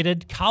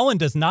underrated. Colin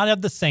does not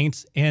have the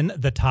Saints in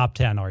the top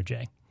 10,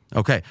 RJ.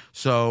 Okay,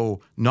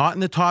 so not in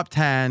the top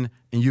 10,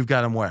 and you've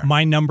got them where?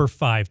 My number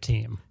 5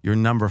 team. Your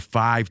number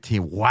 5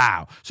 team.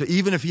 Wow. So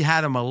even if you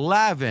had them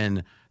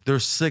 11, they're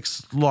 6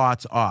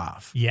 slots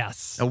off.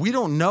 Yes. And we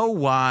don't know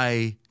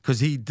why,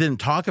 because he didn't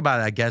talk about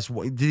it, I guess.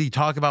 Did he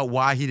talk about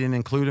why he didn't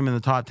include him in the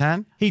top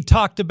 10? He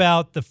talked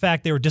about the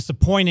fact they were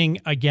disappointing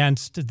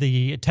against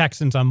the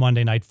Texans on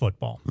Monday Night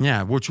Football.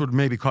 Yeah, which would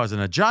maybe cause an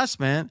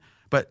adjustment.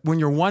 But when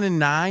you're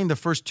 1-9 the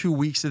first 2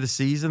 weeks of the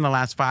season, the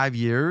last 5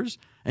 years,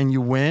 and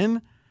you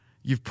win,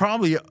 you've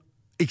probably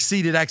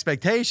exceeded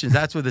expectations.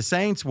 That's what the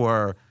Saints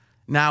were.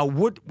 Now,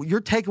 what your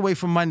takeaway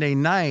from Monday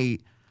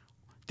night,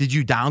 did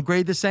you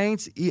downgrade the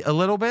Saints a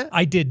little bit?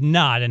 I did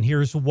not, and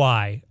here's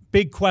why.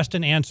 Big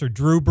question answer.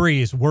 Drew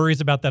Brees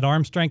worries about that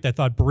arm strength. I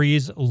thought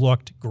Brees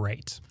looked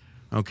great.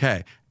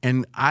 Okay,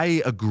 and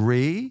I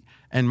agree.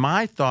 And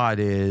my thought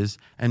is,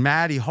 and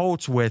Maddie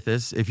Holt's with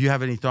us, if you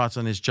have any thoughts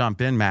on this,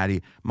 jump in,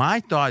 Maddie. My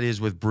thought is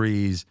with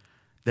Brees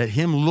that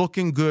him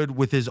looking good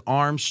with his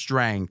arm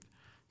strength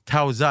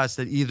tells us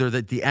that either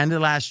at the end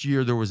of last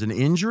year there was an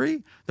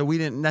injury that we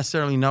didn't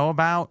necessarily know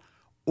about,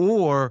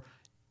 or,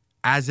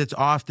 as it's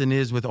often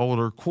is with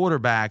older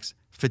quarterbacks,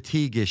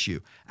 fatigue issue.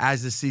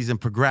 As the season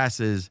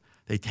progresses,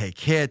 they take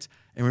hits.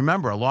 And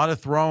remember, a lot of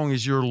throwing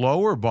is your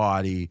lower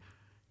body.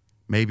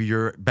 Maybe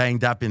you're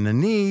banged up in the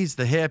knees,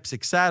 the hips,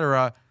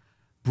 etc.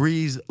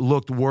 Brees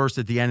looked worse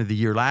at the end of the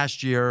year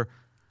last year.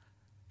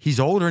 He's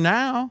older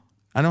now.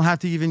 I don't have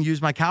to even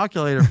use my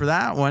calculator for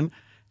that one.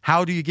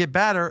 How do you get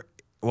better?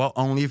 Well,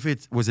 only if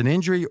it was an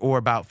injury or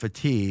about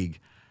fatigue.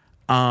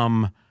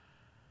 So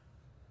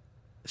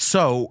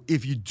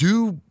if you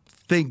do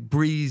think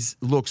Brees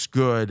looks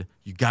good,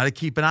 you got to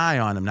keep an eye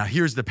on him. Now,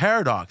 here's the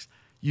paradox.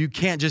 You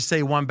can't just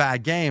say one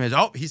bad game is,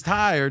 oh, he's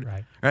tired,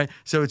 right?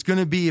 So it's going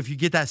to be, if you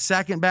get that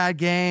second bad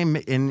game,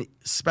 and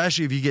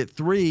especially if you get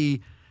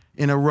 3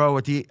 in a row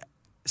at the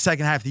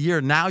second half of the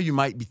year, now you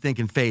might be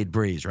thinking fade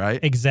Brees,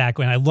 right?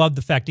 Exactly, and I love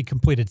the fact he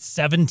completed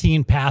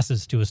 17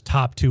 passes to his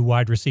top 2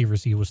 wide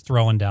receivers he was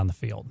throwing down the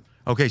field.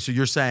 Okay, so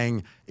you're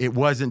saying it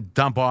wasn't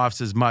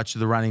dump-offs as much to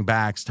the running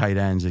backs, tight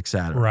ends, et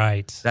cetera.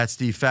 Right. That's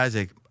Steve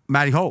Fezzik.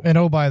 Matty Hope. And,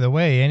 oh, by the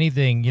way,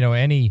 anything,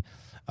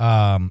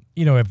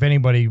 if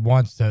anybody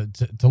wants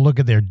to look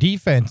at their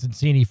defense and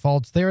see any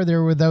faults there,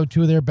 they're without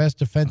 2 of their best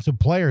defensive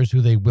players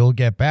who they will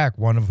get back,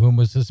 one of whom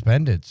was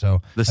suspended.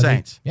 So the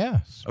Saints.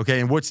 Yes. Okay,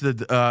 and what's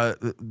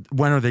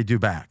when are they due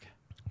back?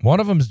 One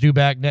of them's due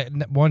back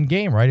one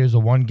game, right? It was a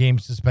 1-game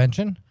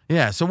suspension.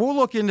 Yeah, so we'll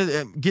look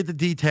into get the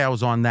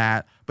details on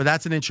that, but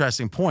that's an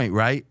interesting point,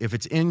 right? If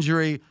it's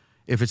injury,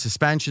 if it's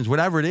suspensions,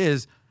 whatever it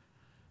is,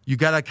 you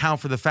got to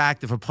account for the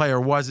fact if a player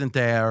wasn't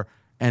there,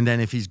 and then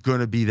if he's going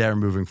to be there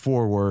moving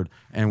forward,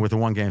 and with a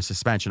 1-game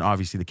suspension,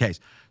 obviously the case.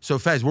 So,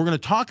 Fez, we're going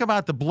to talk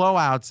about the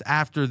blowouts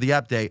after the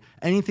update.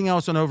 Anything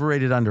else on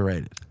overrated,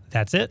 underrated?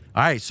 That's it.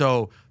 All right,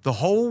 so the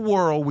whole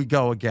world we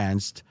go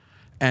against,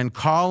 and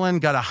Colin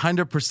got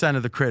 100%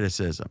 of the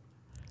criticism.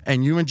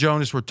 And you and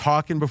Jonas were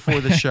talking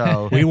before the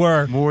show. We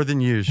were. More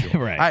than usual.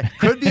 Right. All right.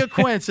 Could be a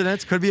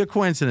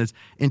coincidence.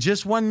 In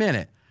just 1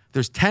 minute,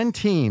 there's 10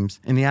 teams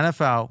in the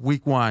NFL,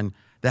 week 1,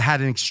 that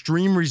had an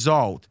extreme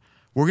result.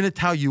 We're going to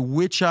tell you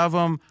which of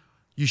them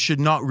you should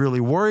not really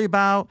worry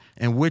about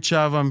and which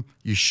of them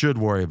you should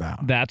worry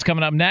about. That's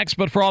coming up next,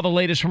 but for all the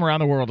latest from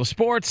around the world of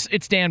sports,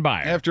 it's Dan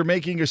Byer. After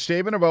making a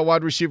statement about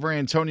wide receiver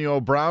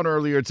Antonio Brown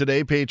earlier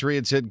today,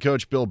 Patriots head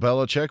coach Bill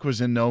Belichick was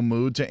in no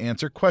mood to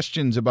answer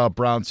questions about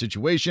Brown's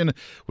situation,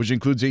 which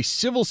includes a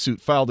civil suit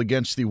filed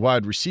against the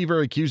wide receiver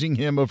accusing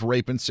him of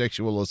rape and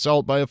sexual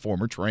assault by a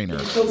former trainer.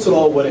 Tell us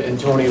all what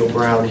Antonio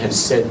Brown has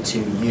said to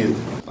you.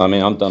 I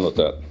mean, I'm done with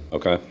that,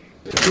 okay?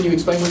 Can you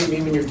explain what you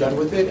mean when you're done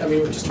with it? I mean,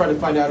 we're just trying to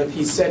find out if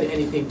he said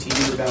anything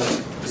to you about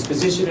his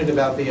position and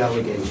about the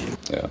allegation.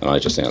 Yeah, and I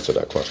just answered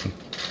that question.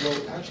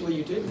 Well, actually,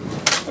 you did.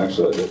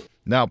 Actually, I did.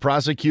 Now,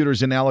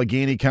 prosecutors in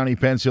Allegheny County,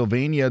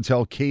 Pennsylvania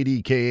tell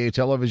KDKA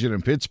Television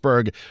in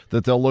Pittsburgh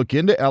that they'll look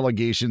into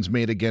allegations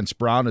made against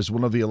Brown as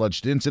one of the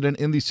alleged incident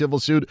in the civil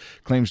suit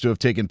claims to have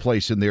taken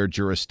place in their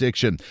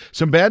jurisdiction.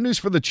 Some bad news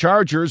for the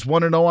Chargers,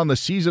 1-0 on the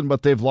season,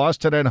 but they've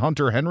lost tight end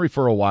Hunter Henry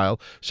for a while.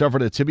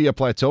 Suffered a tibia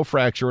plateau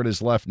fracture in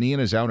his left knee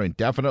and is out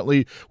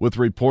indefinitely, with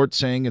reports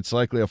saying it's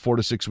likely a 4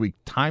 to 6 week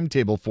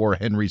timetable for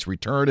Henry's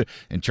return.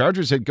 And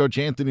Chargers head coach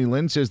Anthony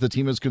Lynn says the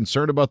team is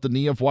concerned about the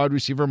knee of wide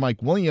receiver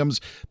Mike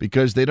Williams because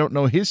because they don't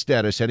know his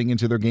status heading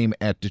into their game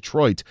at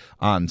Detroit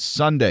on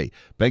Sunday.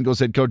 Bengals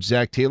head coach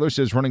Zach Taylor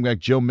says running back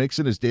Joe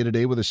Mixon is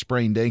day-to-day with a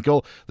sprained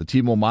ankle. The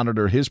team will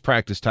monitor his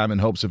practice time in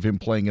hopes of him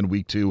playing in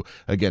Week 2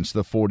 against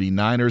the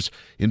 49ers.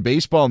 In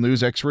baseball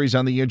news, x-rays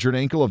on the injured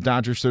ankle of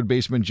Dodgers third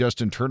baseman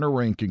Justin Turner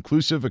were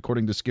inconclusive,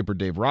 according to skipper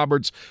Dave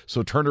Roberts,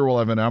 so Turner will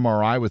have an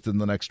MRI within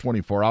the next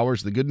 24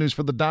 hours. The good news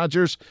for the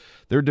Dodgers,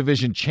 they're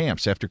division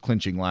champs after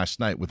clinching last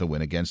night with a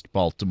win against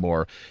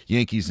Baltimore.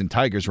 Yankees and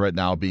Tigers right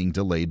now being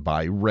delayed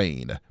by rain.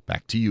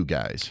 Back to you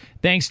guys.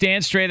 Thanks,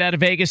 Dan. Straight out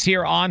of Vegas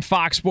here on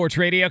Fox Sports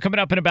Radio. Coming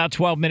up in about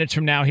 12 minutes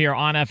from now here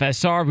on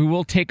FSR, we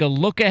will take a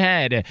look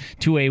ahead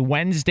to a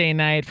Wednesday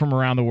night from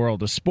around the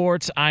world of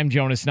sports. I'm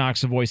Jonas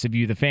Knox, the voice of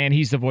You, the fan.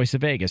 He's the voice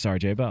of Vegas,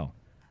 RJ Bell.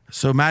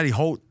 So Matty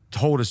Holt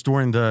told us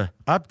during the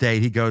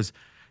update, he goes,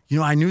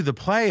 I knew the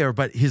player,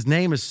 but his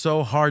name is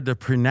so hard to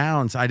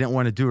pronounce, I didn't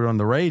want to do it on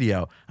the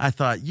radio. I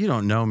thought, you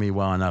don't know me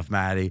well enough,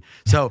 Matty.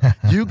 So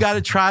you got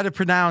to try to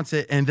pronounce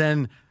it, and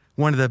then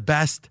one of the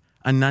best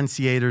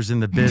enunciators in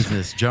the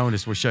business,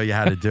 Jonas, will show you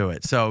how to do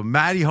it. So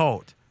Matty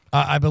Holt.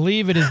 I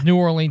believe it is New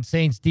Orleans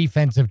Saints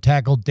defensive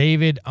tackle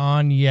David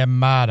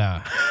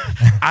Onyemata.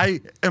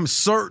 I am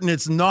certain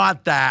it's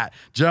not that,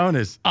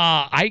 Jonas.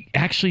 I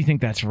actually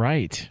think that's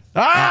right.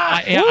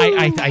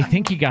 I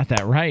think you got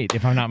that right,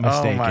 if I'm not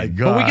mistaken. Oh my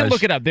gosh. But we can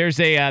look it up. There's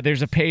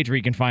a page where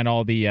you can find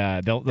all the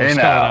they'll spell it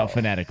out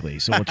phonetically,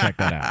 so we'll check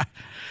that out.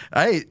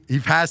 Hey,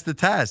 you passed the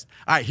test.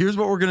 All right, here's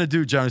what we're gonna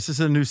do, Jonas.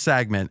 This is a new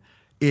segment.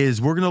 Is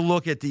we're gonna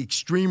look at the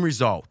extreme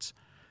results.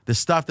 The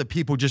stuff that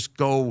people just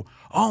go,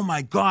 oh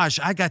my gosh,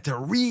 I got to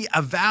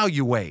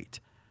reevaluate.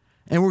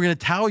 And we're going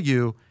to tell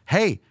you,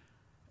 hey,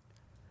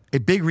 a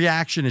big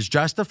reaction is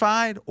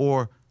justified,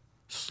 or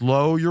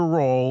slow your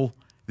roll.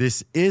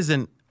 This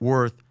isn't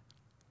worth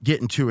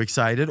getting too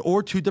excited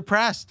or too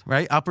depressed,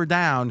 right? Up or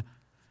down.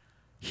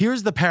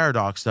 Here's the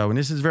paradox, though, and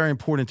this is very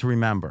important to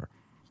remember.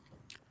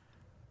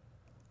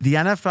 The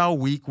NFL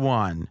Week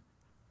 1,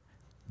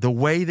 the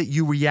way that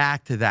you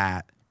react to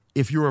that,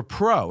 if you're a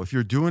pro, if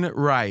you're doing it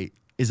right,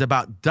 is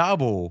about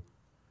double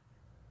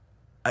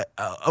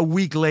a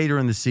week later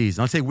in the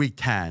season. Let's say week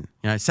 10,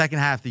 second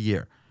half of the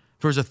year.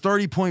 If there's a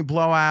 30-point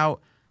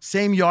blowout,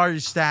 same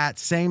yardage stats,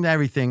 same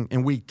everything,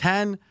 in week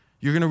 10,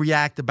 you're going to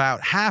react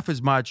about half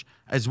as much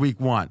as week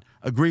 1.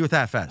 Agree with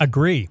that, Fez?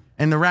 Agree.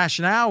 And the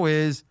rationale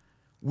is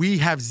we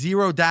have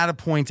 0 data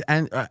points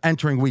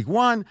entering week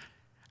 1.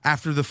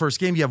 After the first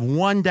game, you have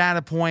 1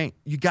 data point.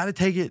 You got to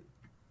take it,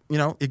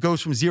 it goes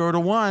from 0 to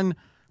 1,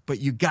 but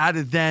you got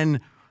to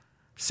then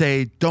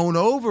say, don't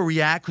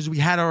overreact, because we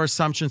had our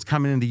assumptions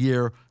coming in the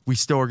year. We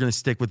still are going to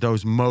stick with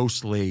those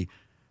mostly,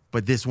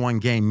 but this one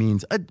game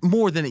means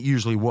more than it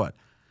usually would.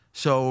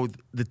 So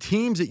the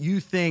teams that you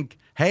think,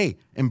 hey,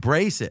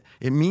 embrace it,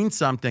 it means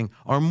something,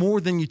 are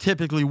more than you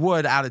typically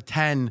would out of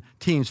 10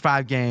 teams,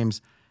 5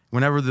 games.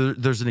 Whenever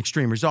there's an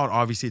extreme result,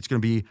 obviously it's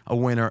going to be a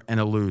winner and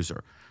a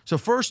loser. So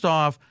first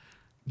off,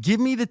 give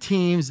me the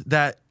teams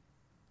that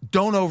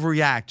don't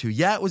overreact to.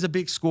 Yeah, it was a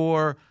big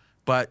score,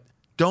 but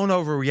don't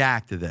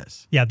overreact to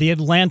this. Yeah, the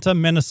Atlanta,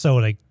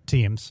 Minnesota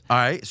teams. All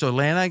right, so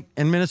Atlanta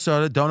and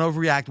Minnesota, don't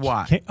overreact.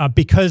 Why?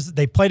 Because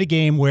they played a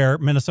game where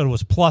Minnesota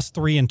was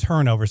 +3 in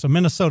turnover. So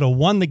Minnesota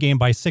won the game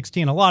by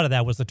 16. A lot of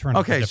that was the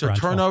turnover differential. Okay,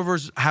 so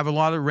turnovers have a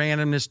lot of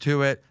randomness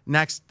to it.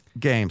 Next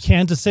games.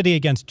 Kansas City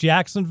against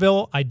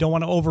Jacksonville. I don't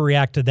want to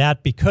overreact to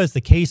that because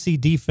the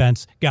KC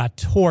defense got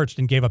torched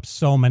and gave up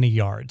so many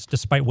yards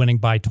despite winning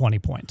by 20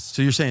 points.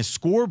 So you're saying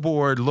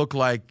scoreboard looked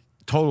like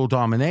total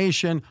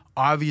domination.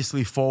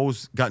 Obviously,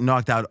 Foles got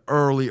knocked out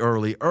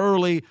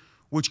early,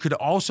 which could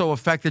also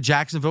affect the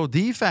Jacksonville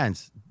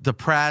defense.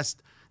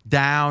 Depressed,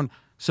 down.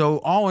 So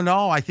all in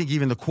all, I think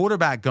even the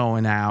quarterback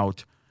going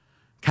out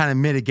kind of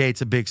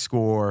mitigates a big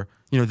score,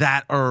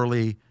 that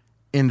early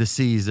in the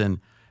season.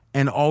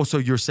 And also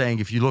you're saying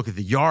if you look at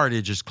the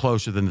yardage, it's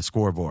closer than the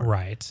scoreboard.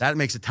 Right. That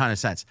makes a ton of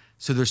sense.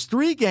 So there's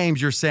 3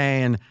 games you're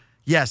saying,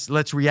 yes,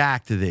 let's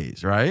react to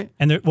these, right?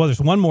 And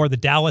there's one more, the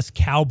Dallas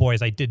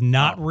Cowboys. I did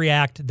not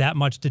react that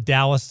much to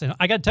Dallas. And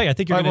I got to tell you, I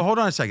think you're going to... Well, hold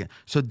on a second.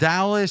 So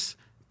Dallas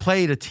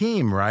played a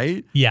team,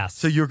 right? Yes.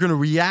 So you're going to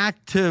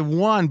react to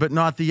one but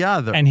not the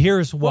other. And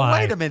here's why. Well,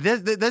 wait a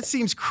minute. That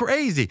seems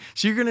crazy.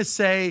 So you're going to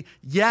say,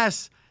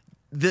 yes,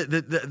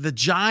 the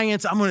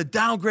Giants, I'm going to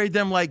downgrade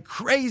them like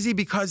crazy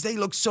because they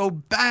look so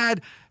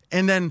bad.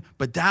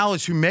 But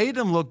Dallas, who made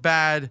them look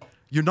bad...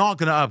 You're not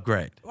going to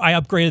upgrade. I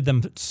upgraded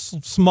them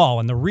small,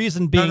 and the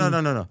reason being...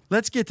 No.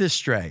 Let's get this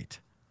straight,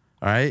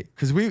 all right?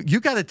 Because you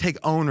got to take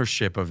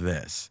ownership of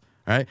this,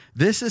 all right?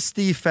 This is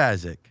Steve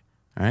Fezzik,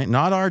 all right?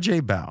 Not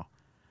RJ Bell,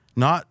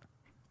 not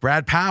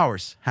Brad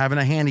Powers having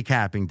a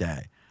handicapping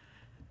day.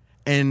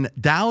 And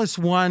Dallas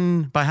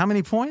won by how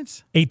many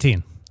points?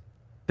 18.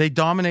 They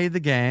dominated the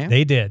game.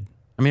 They did.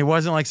 I mean, it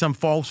wasn't like some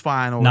false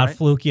final, Not right?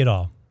 fluky at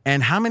all.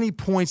 And how many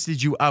points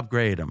did you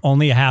upgrade them?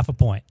 Only a half a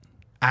point.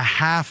 A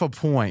half a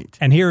point.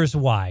 And here's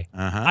why.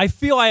 Uh-huh. I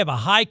feel I have a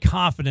high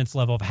confidence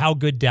level of how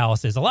good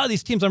Dallas is. A lot of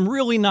these teams, I'm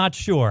really not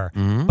sure.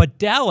 Mm-hmm. But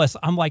Dallas,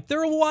 I'm like,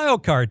 they're a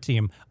wild card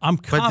team. I'm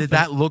confident. But did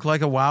that look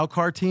like a wild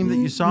card team that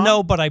you saw?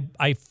 No, but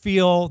I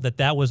feel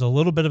that was a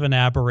little bit of an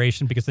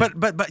aberration because.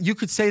 But you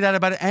could say that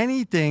about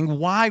anything.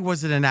 Why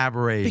was it an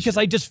aberration? Because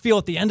I just feel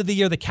at the end of the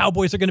year the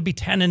Cowboys are going to be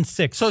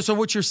 10-6. So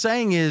what you're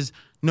saying is,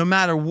 no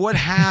matter what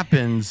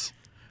happens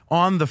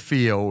on the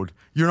field,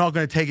 you're not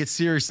going to take it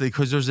seriously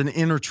because there's an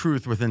inner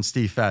truth within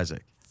Steve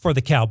Fezzik. For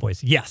the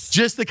Cowboys, yes.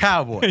 Just the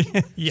Cowboys.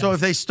 Yes. So if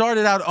they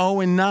started out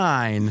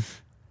 0-9,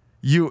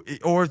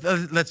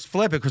 let's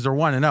flip it because they're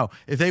 1-0.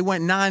 If they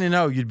went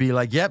 9-0, you'd be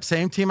like, "Yep,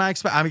 same team I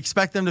expect. I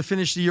expect them to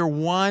finish the year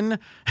 1."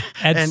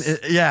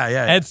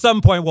 Yeah. At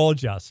some point, we'll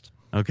adjust.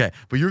 Okay,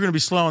 but you're going to be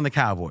slow on the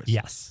Cowboys.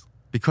 Yes,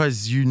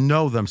 because you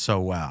know them so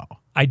well.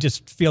 I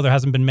just feel there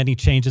hasn't been many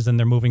changes in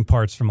their moving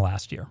parts from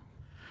last year.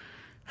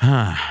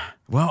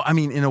 Well, I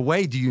mean, in a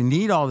way, do you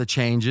need all the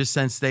changes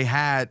since they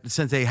had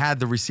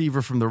the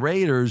receiver from the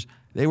Raiders?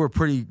 They were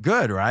pretty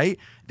good, right?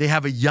 They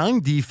have a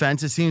young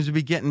defense that seems to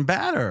be getting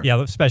better.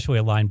 Yeah, especially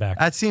a linebacker.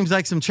 That seems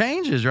like some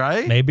changes,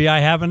 right? Maybe I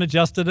haven't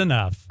adjusted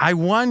enough. I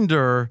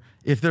wonder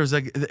if there's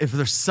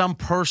some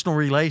personal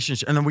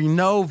relationship, and then we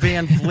know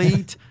Van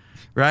Fleet,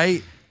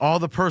 right? All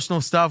the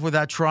personal stuff with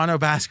that Toronto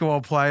basketball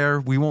player.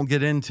 We won't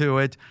get into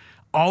it.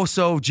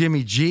 Also,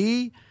 Jimmy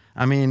G.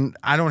 I mean,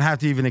 I don't have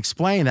to even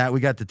explain that. We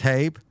got the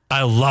tape.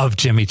 I love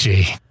Jimmy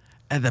G.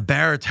 And the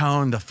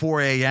baritone, the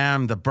 4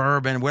 a.m., the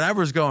bourbon,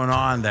 whatever's going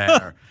on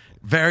there.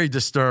 Very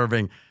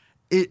disturbing.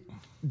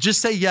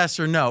 Just say yes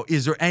or no.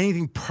 Is there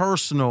anything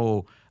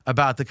personal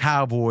about the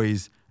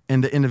Cowboys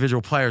and the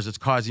individual players that's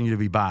causing you to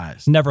be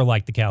biased? Never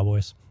liked the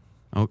Cowboys.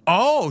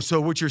 Oh,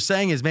 so what you're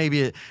saying is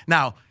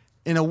now,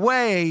 in a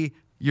way,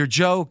 you're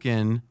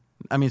joking.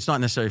 I mean, it's not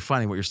necessarily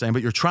funny what you're saying,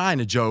 but you're trying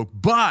to joke.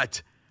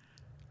 But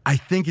I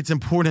think it's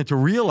important to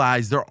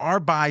realize there are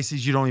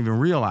biases you don't even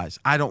realize.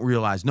 I don't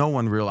realize. No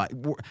one realizes.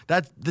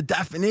 That the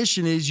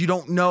definition is you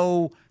don't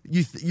know.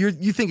 You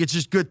think it's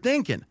just good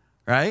thinking,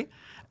 right?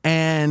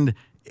 And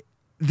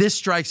this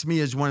strikes me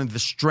as one of the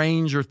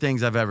stranger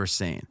things I've ever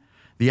seen.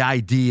 The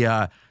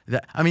idea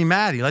that, I mean,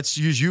 Maddie, let's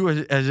use you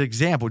as an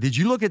example. Did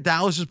you look at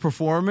Dallas's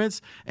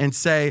performance and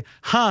say,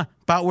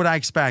 about what I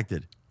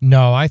expected?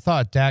 No, I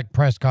thought Dak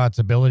Prescott's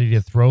ability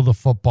to throw the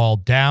football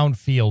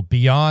downfield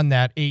beyond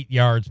that 8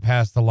 yards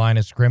past the line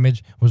of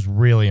scrimmage was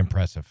really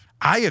impressive.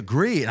 I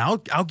agree, and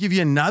I'll give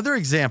you another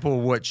example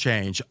of what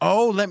changed.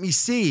 Oh, let me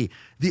see.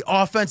 The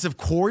offensive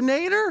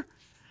coordinator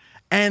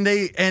and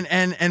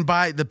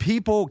by the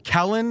people,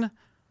 Kellen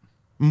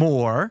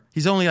Moore,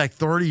 he's only like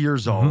 30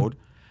 years old.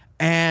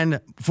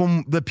 And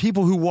from the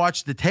people who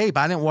watched the tape,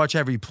 I didn't watch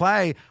every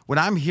play. What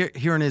I'm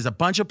hearing is a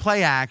bunch of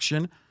play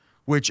action,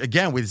 which,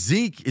 again, with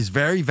Zeke is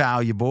very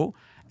valuable.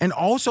 And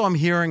also I'm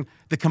hearing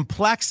the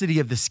complexity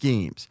of the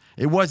schemes.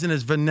 It wasn't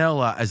as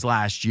vanilla as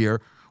last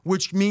year,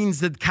 which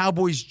means that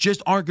Cowboys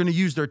just aren't going to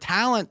use their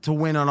talent to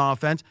win on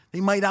offense.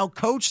 They might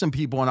outcoach some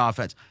people on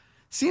offense.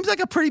 Seems like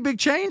a pretty big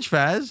change,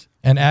 Fez.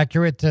 And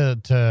accurate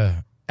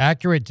to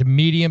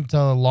medium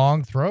to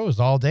long throws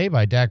all day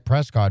by Dak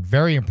Prescott.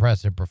 Very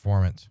impressive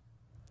performance.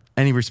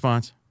 Any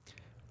response?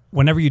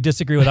 Whenever you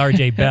disagree with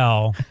R.J.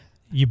 Bell,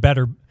 you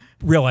better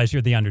realize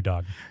you're the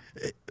underdog.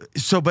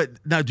 So, but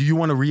now, do you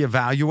want to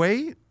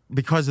reevaluate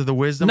because of the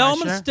wisdom? No, I'm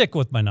going to stick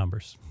with my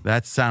numbers.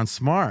 That sounds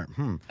smart.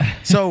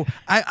 So,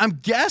 I'm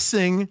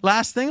guessing,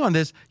 last thing on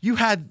this, you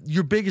had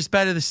your biggest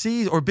bet of the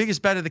season or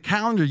biggest bet of the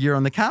calendar year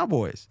on the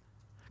Cowboys.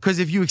 Because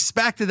if you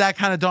expected that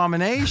kind of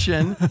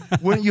domination,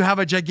 wouldn't you have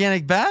a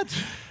gigantic bet?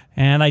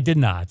 And I did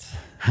not.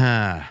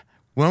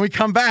 When we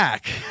come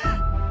back,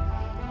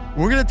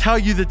 we're going to tell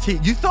you the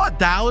team. You thought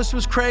Dallas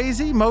was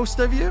crazy, most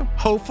of you,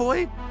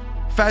 hopefully.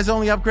 Fez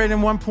only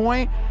upgraded 1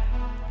 point.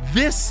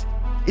 This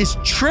is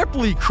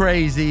triply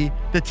crazy,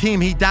 the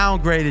team he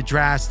downgraded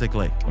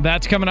drastically.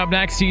 That's coming up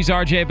next. He's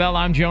RJ Bell.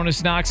 I'm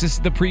Jonas Knox. This is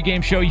the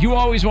pregame show you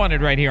always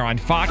wanted right here on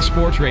Fox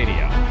Sports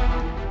Radio.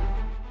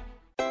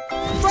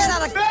 Straight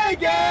out of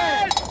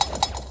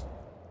Vegas!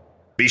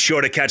 Be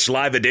sure to catch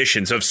live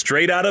editions of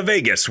Straight Out of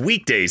Vegas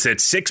weekdays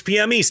at 6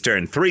 p.m.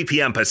 Eastern, 3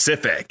 p.m.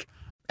 Pacific.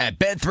 At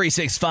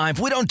Bet365,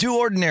 we don't do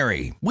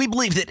ordinary. We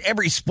believe that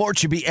every sport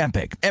should be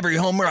epic. Every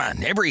home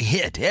run, every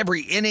hit,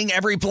 every inning,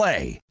 every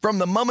play. From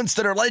the moments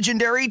that are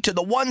legendary to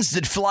the ones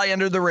that fly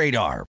under the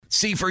radar.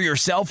 See for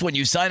yourself when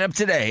you sign up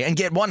today and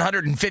get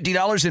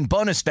 $150 in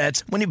bonus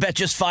bets when you bet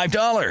just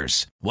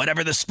 $5.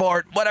 Whatever the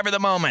sport, whatever the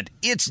moment,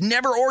 it's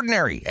never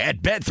ordinary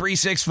at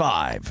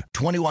Bet365.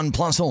 21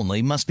 plus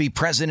only. Must be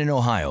present in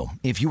Ohio.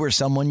 If you or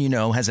someone you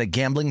know has a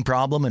gambling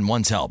problem and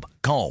wants help,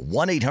 call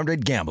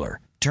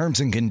 1-800-GAMBLER.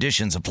 Terms and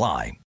conditions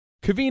apply.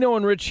 Covino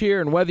and Rich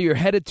here, and whether you're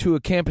headed to a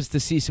campus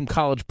to see some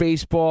college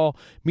baseball,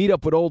 meet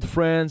up with old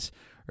friends,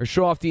 or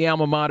show off the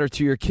alma mater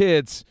to your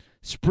kids,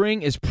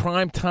 spring is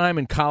prime time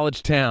in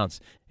college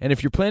towns. And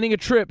if you're planning a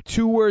trip,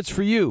 2 words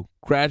for you: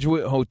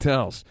 Graduate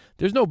Hotels.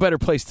 There's no better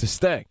place to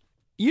stay.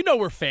 You know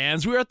we're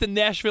fans. We were at the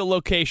Nashville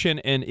location,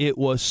 and it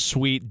was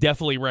sweet.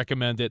 Definitely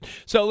recommend it.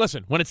 So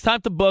listen, when it's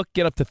time to book,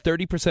 get up to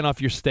 30% off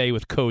your stay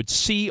with code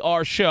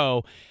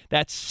CRSHOW.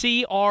 That's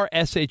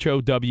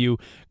CRSHOW.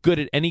 Good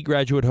at any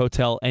Graduate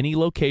Hotel, any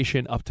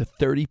location, up to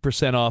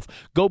 30% off.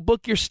 Go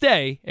book your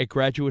stay at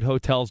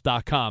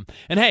graduatehotels.com.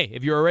 And hey,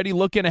 if you're already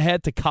looking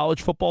ahead to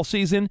college football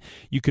season,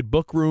 you could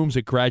book rooms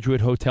at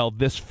Graduate Hotel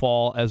this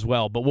fall as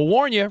well. But we'll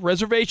warn you,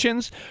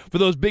 reservations for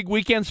those big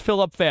weekends fill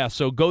up fast,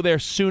 so go there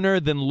sooner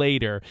than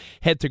later.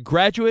 Head to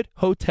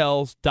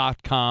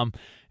graduatehotels.com.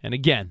 And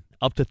again,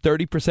 up to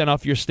 30%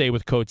 off your stay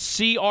with code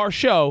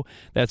CRSHOW.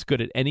 That's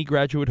good at any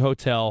Graduate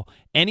Hotel,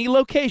 any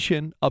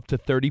location, up to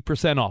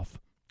 30% off.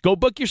 Go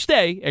book your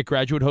stay at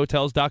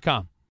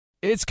graduatehotels.com.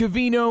 It's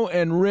Covino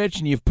and Rich,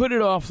 and you've put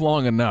it off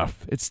long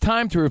enough. It's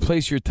time to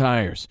replace your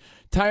tires.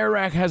 Tire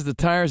Rack has the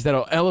tires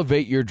that'll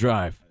elevate your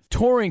drive.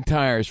 Touring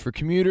tires for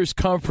commuters'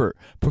 comfort,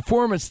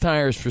 performance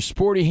tires for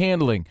sporty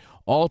handling,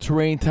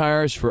 all-terrain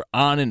tires for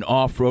on- and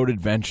off-road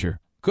adventure.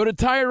 Go to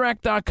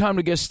TireRack.com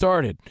to get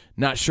started.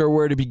 Not sure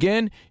where to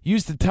begin?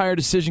 Use the Tire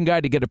Decision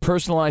Guide to get a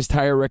personalized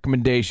tire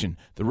recommendation.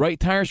 The right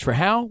tires for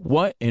how,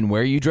 what, and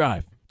where you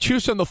drive.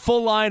 Choose from the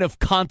full line of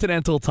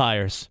Continental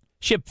tires.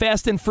 Ship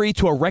fast and free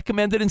to a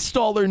recommended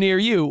installer near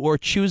you, or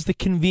choose the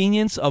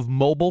convenience of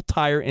mobile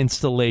tire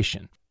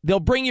installation. They'll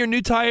bring your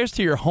new tires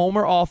to your home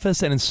or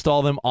office and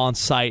install them on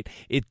site.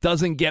 It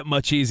doesn't get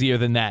much easier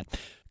than that.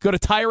 Go to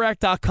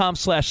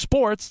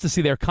TireRack.com/sports to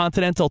see their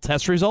Continental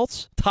test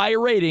results, tire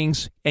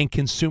ratings, and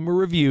consumer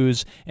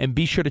reviews, and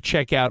be sure to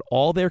check out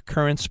all their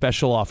current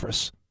special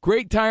offers.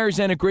 Great tires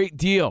and a great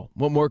deal.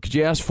 What more could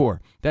you ask for?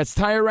 That's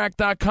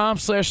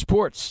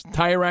TireRack.com/sports.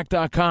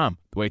 TireRack.com,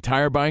 the way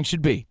tire buying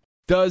should be.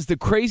 Does the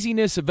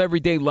craziness of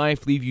everyday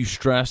life leave you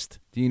stressed?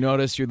 Do you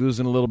notice you're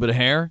losing a little bit of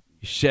hair?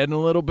 You're shedding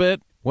a little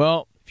bit?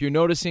 Well, if you're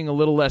noticing a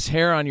little less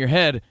hair on your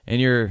head and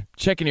you're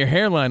checking your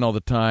hairline all the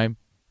time,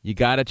 you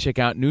got to check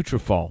out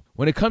Nutrafol.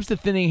 When it comes to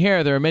thinning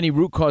hair, there are many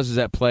root causes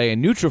at play,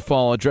 and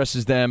Nutrafol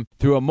addresses them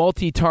through a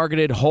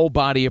multi-targeted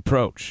whole-body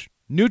approach.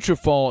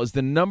 Nutrafol is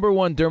the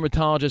 #1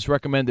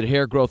 dermatologist-recommended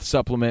hair growth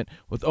supplement,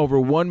 with over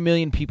 1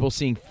 million people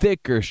seeing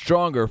thicker,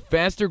 stronger,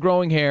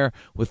 faster-growing hair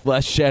with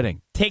less shedding.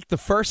 Take the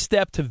first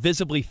step to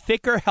visibly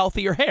thicker,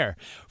 healthier hair.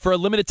 For a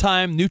limited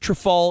time,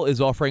 Nutrafol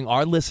is offering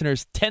our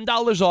listeners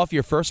 $10 off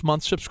your first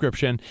month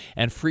subscription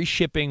and free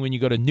shipping when you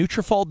go to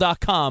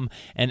Nutrafol.com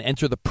and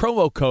enter the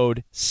promo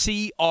code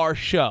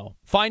CRSHOW.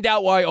 Find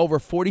out why over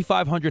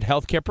 4,500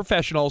 healthcare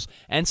professionals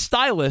and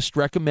stylists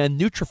recommend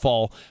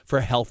Nutrafol for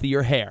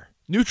healthier hair.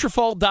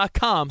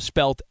 Nutrafol.com,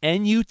 spelled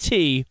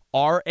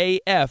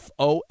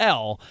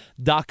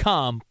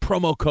Nutrafol.com,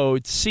 promo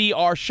code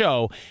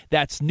CRSHOW.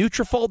 That's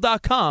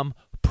Nutrafol.com,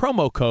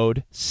 promo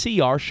code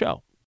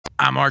CRSHOW.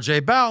 I'm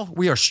RJ Bell.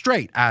 We are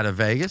straight out of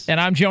Vegas. And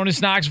I'm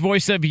Jonas Knox,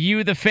 voice of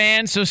You, the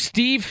Fan. So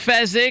Steve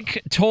Fezzik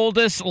told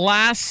us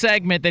last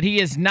segment that he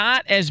is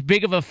not as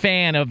big of a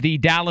fan of the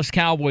Dallas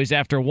Cowboys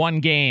after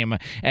one game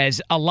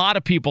as a lot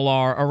of people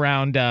are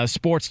around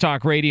sports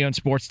talk radio and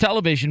sports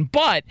television.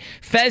 But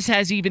Fez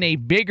has even a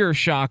bigger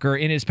shocker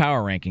in his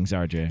power rankings,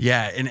 RJ.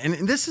 Yeah,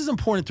 and this is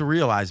important to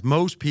realize.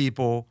 Most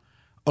people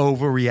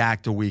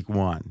overreact to week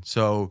one.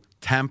 So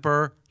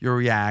temper your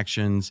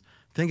reactions.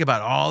 Think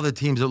about all the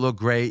teams that look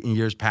great in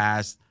years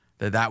past,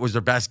 that was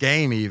their best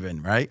game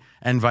even, right?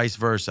 And vice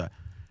versa.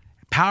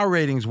 Power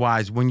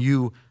ratings-wise,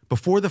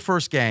 before the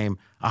first game,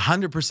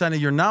 100%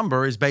 of your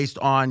number is based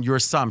on your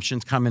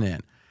assumptions coming in.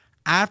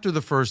 After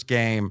the first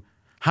game,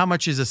 how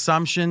much is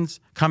assumptions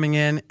coming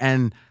in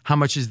and how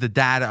much is the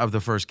data of the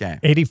first game?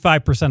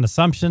 85%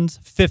 assumptions,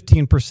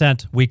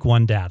 15% week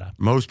one data.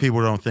 Most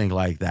people don't think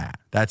like that.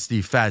 That's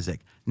Steve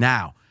Fezzik.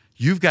 Now,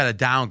 you've got a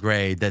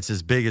downgrade that's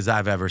as big as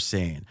I've ever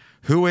seen.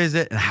 Who is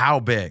it and how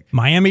big?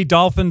 Miami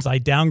Dolphins, I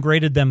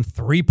downgraded them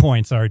 3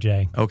 points,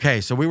 RJ. Okay,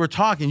 so we were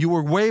talking. You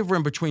were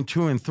wavering between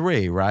 2 and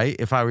 3, right?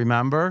 If I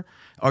remember.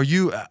 Have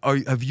you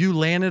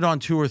landed on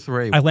 2 or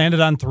 3? I landed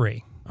on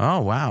 3.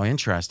 Oh, wow,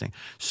 interesting.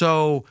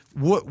 So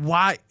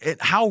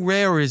how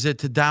rare is it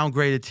to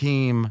downgrade a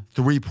team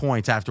 3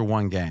 points after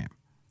one game?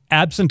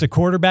 Absent a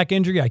quarterback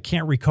injury, I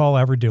can't recall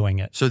ever doing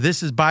it. So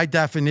this is by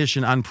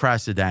definition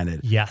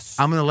unprecedented. Yes.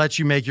 I'm going to let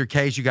you make your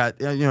case. You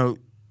got,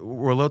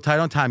 we're a little tight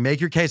on time.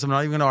 Make your case. I'm not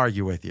even going to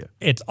argue with you.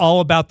 It's all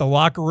about the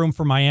locker room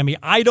for Miami.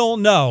 I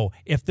don't know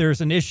if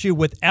there's an issue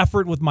with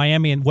effort with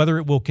Miami and whether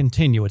it will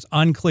continue. It's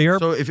unclear.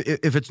 So if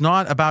it's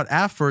not about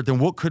effort, then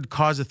what could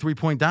cause a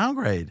 3-point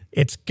downgrade?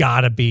 It's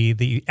got to be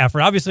the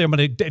effort. Obviously, I'm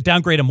going to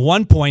downgrade him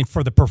 1 point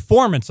for the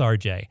performance,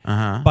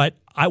 RJ. But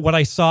what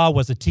I saw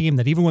was a team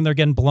that even when they're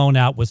getting blown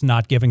out was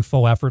not giving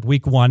full effort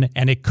week one,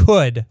 and it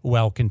could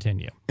well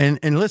continue. And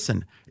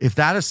listen, if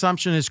that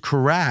assumption is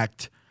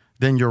correct,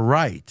 then you're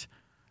right.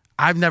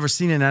 I've never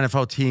seen an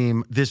NFL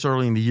team this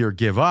early in the year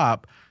give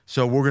up,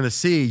 so we're going to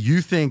see. You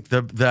think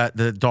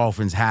the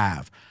Dolphins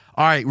have.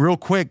 All right, real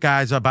quick,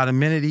 guys, about a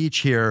minute each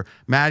here.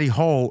 Matty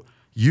Holt,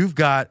 you've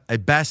got a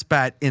best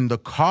bet in the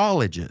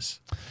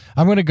colleges.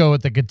 I'm going to go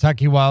with the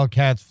Kentucky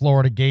Wildcats,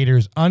 Florida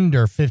Gators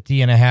under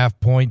 50.5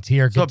 points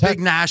here. So a big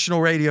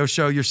national radio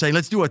show. You're saying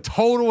let's do a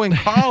total in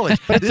college.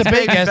 But it's a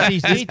big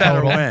SEC This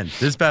better total. win.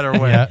 This better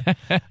win.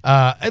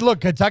 And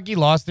look, Kentucky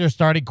lost their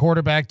starting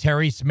quarterback,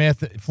 Terry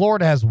Smith.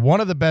 Florida has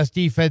one of the best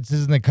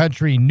defenses in the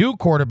country. New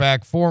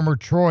quarterback, former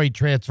Troy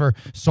transfer,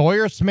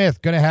 Sawyer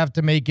Smith, going to have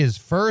to make his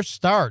first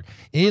start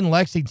in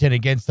Lexington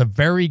against a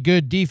very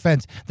good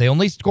defense. They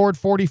only scored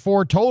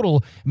 44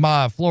 total.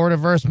 Florida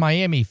versus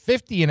Miami,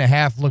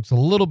 50.5 looks a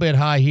little bit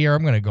high here.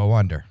 I'm going to go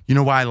under. You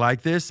know why I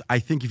like this? I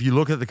think if you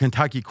look at the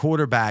Kentucky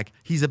quarterback,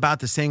 he's about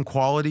the same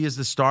quality as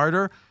the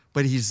starter,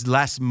 but he's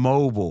less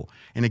mobile.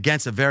 And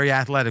against a very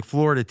athletic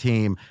Florida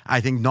team,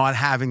 I think not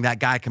having that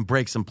guy can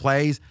break some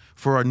plays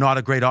for not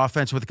a great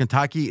offense with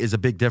Kentucky is a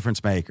big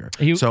difference maker.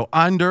 So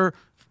under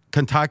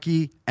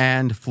Kentucky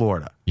and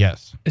Florida.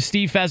 Yes.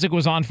 Steve Fezzik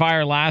was on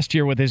fire last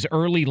year with his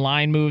early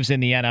line moves in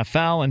the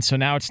NFL, and so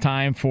now it's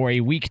time for a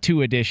Week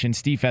 2 edition,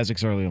 Steve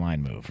Fezzik's early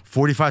line move.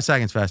 45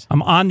 seconds, Fez.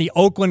 I'm on the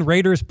Oakland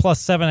Raiders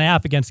plus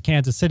 7.5 against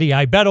Kansas City.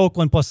 I bet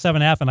Oakland plus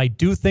 7.5, and I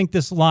do think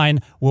this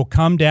line will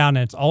come down,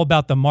 and it's all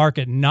about the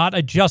market not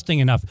adjusting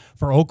enough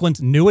for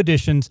Oakland's new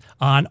additions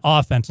on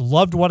offense.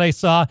 Loved what I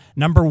saw.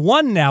 Number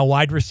 1 now,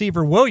 wide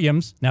receiver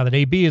Williams, now that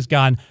AB is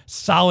gone,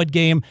 solid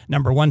game.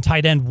 Number 1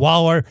 tight end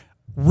Waller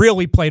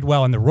really played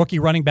well, and the rookie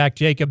running back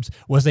Jacobs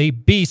was a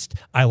beast.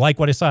 I like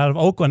what I saw out of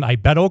Oakland. I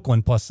bet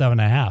Oakland plus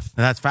 7.5.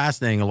 And that's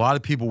fascinating. A lot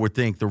of people would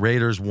think the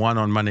Raiders won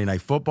on Monday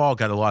Night Football,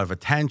 got a lot of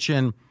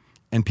attention,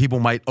 and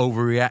people might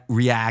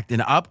overreact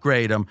and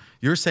upgrade them.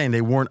 You're saying they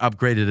weren't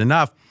upgraded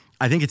enough.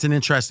 I think it's an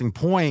interesting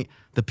point.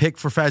 The pick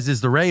for Fez is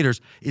the Raiders,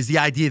 is the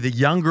idea the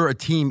younger a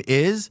team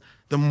is,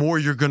 the more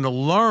you're going to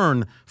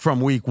learn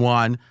from week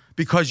 1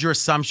 because your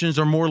assumptions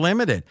are more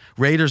limited.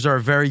 Raiders are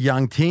a very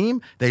young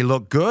team. They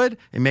look good.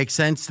 It makes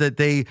sense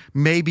that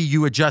maybe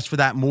you adjust for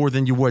that more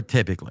than you would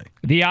typically.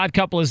 The Odd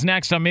Couple is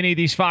next on many of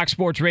these Fox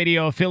Sports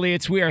Radio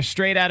affiliates. We are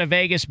straight out of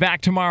Vegas,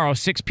 back tomorrow,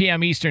 6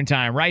 p.m. Eastern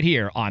Time, right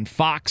here on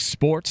Fox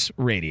Sports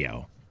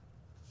Radio.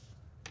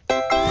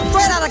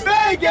 Straight out of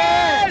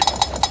Vegas!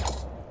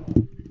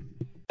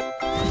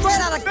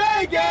 Straight out of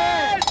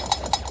Vegas!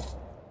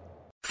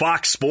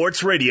 Fox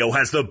Sports Radio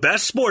has the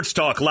best sports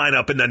talk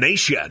lineup in the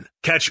nation.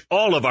 Catch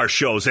all of our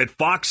shows at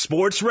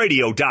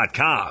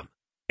foxsportsradio.com.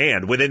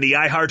 And within the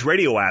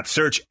iHeartRadio app,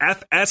 search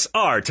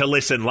FSR to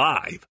listen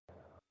live.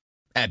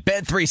 At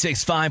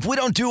Bet365, we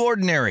don't do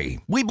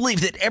ordinary. We believe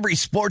that every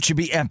sport should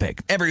be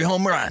epic. Every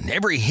home run,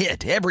 every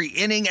hit, every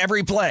inning,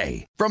 every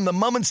play. From the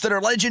moments that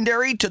are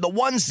legendary to the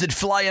ones that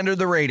fly under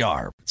the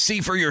radar. See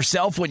for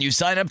yourself when you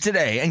sign up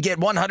today and get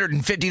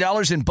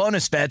 $150 in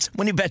bonus bets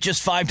when you bet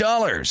just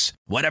 $5.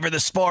 Whatever the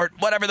sport,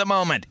 whatever the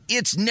moment,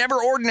 it's never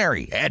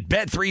ordinary at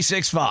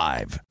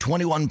Bet365.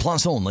 21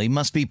 plus only.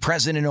 Must be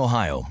present in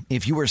Ohio.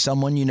 If you or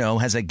someone you know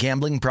has a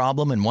gambling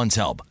problem and wants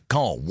help,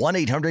 call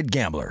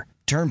 1-800-GAMBLER.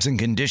 Terms and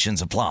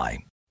conditions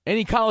apply.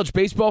 Any college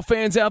baseball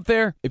fans out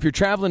there? If you're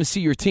traveling to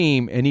see your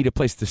team and need a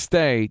place to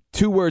stay,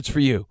 2 words for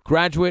you: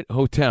 Graduate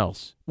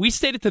Hotels. We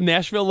stayed at the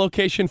Nashville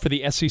location for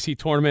the SEC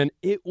tournament.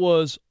 It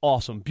was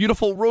awesome.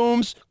 Beautiful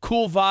rooms,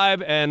 cool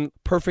vibe, and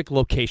perfect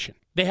location.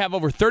 They have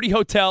over 30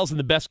 hotels in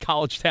the best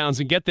college towns,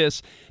 and get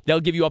this, they'll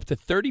give you up to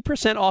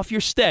 30% off your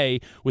stay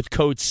with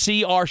code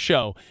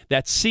CRSHOW.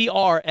 That's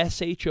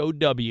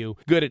CRSHOW.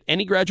 Good at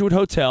any Graduate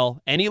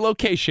Hotel, any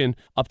location,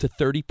 up to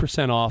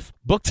 30% off.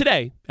 Book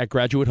today at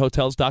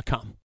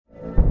graduatehotels.com.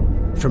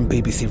 From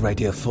BBC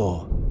Radio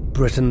 4,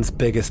 Britain's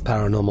biggest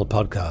paranormal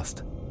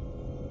podcast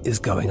is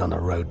going on a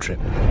road trip.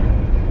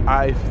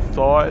 I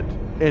thought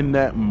in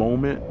that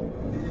moment,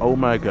 oh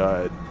my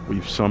God,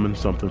 we've summoned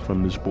something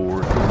from this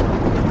board.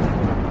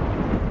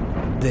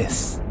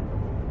 This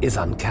is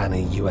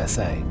Uncanny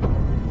USA.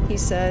 He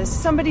says,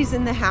 somebody's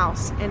in the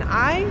house, and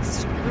I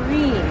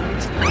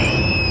screamed.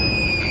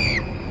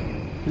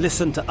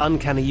 Listen to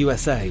Uncanny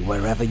USA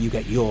wherever you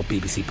get your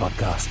BBC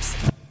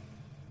podcasts,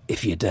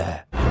 if you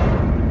dare.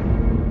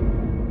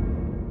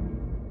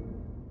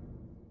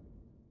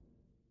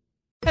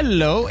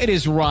 Hello, it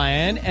is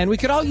Ryan, and we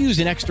could all use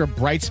an extra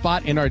bright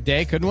spot in our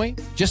day, couldn't we?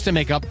 Just to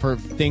make up for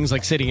things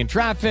like sitting in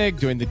traffic,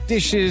 doing the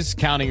dishes,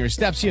 counting your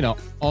steps, you know,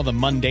 all the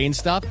mundane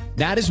stuff.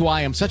 That is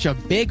why I'm such a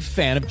big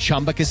fan of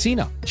Chumba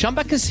Casino.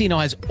 Chumba Casino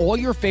has all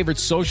your favorite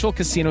social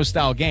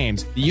casino-style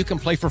games that you can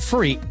play for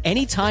free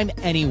anytime,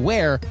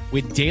 anywhere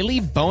with daily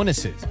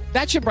bonuses.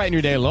 That should brighten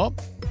your day a little.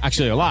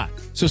 Actually, a lot.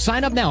 So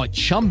sign up now at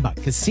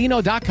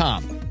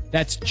ChumbaCasino.com.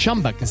 That's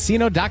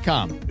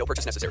ChumbaCasino.com. No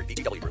purchase necessary.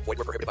 VGW Group. Void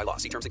where prohibited by law.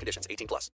 See terms and conditions. 18+.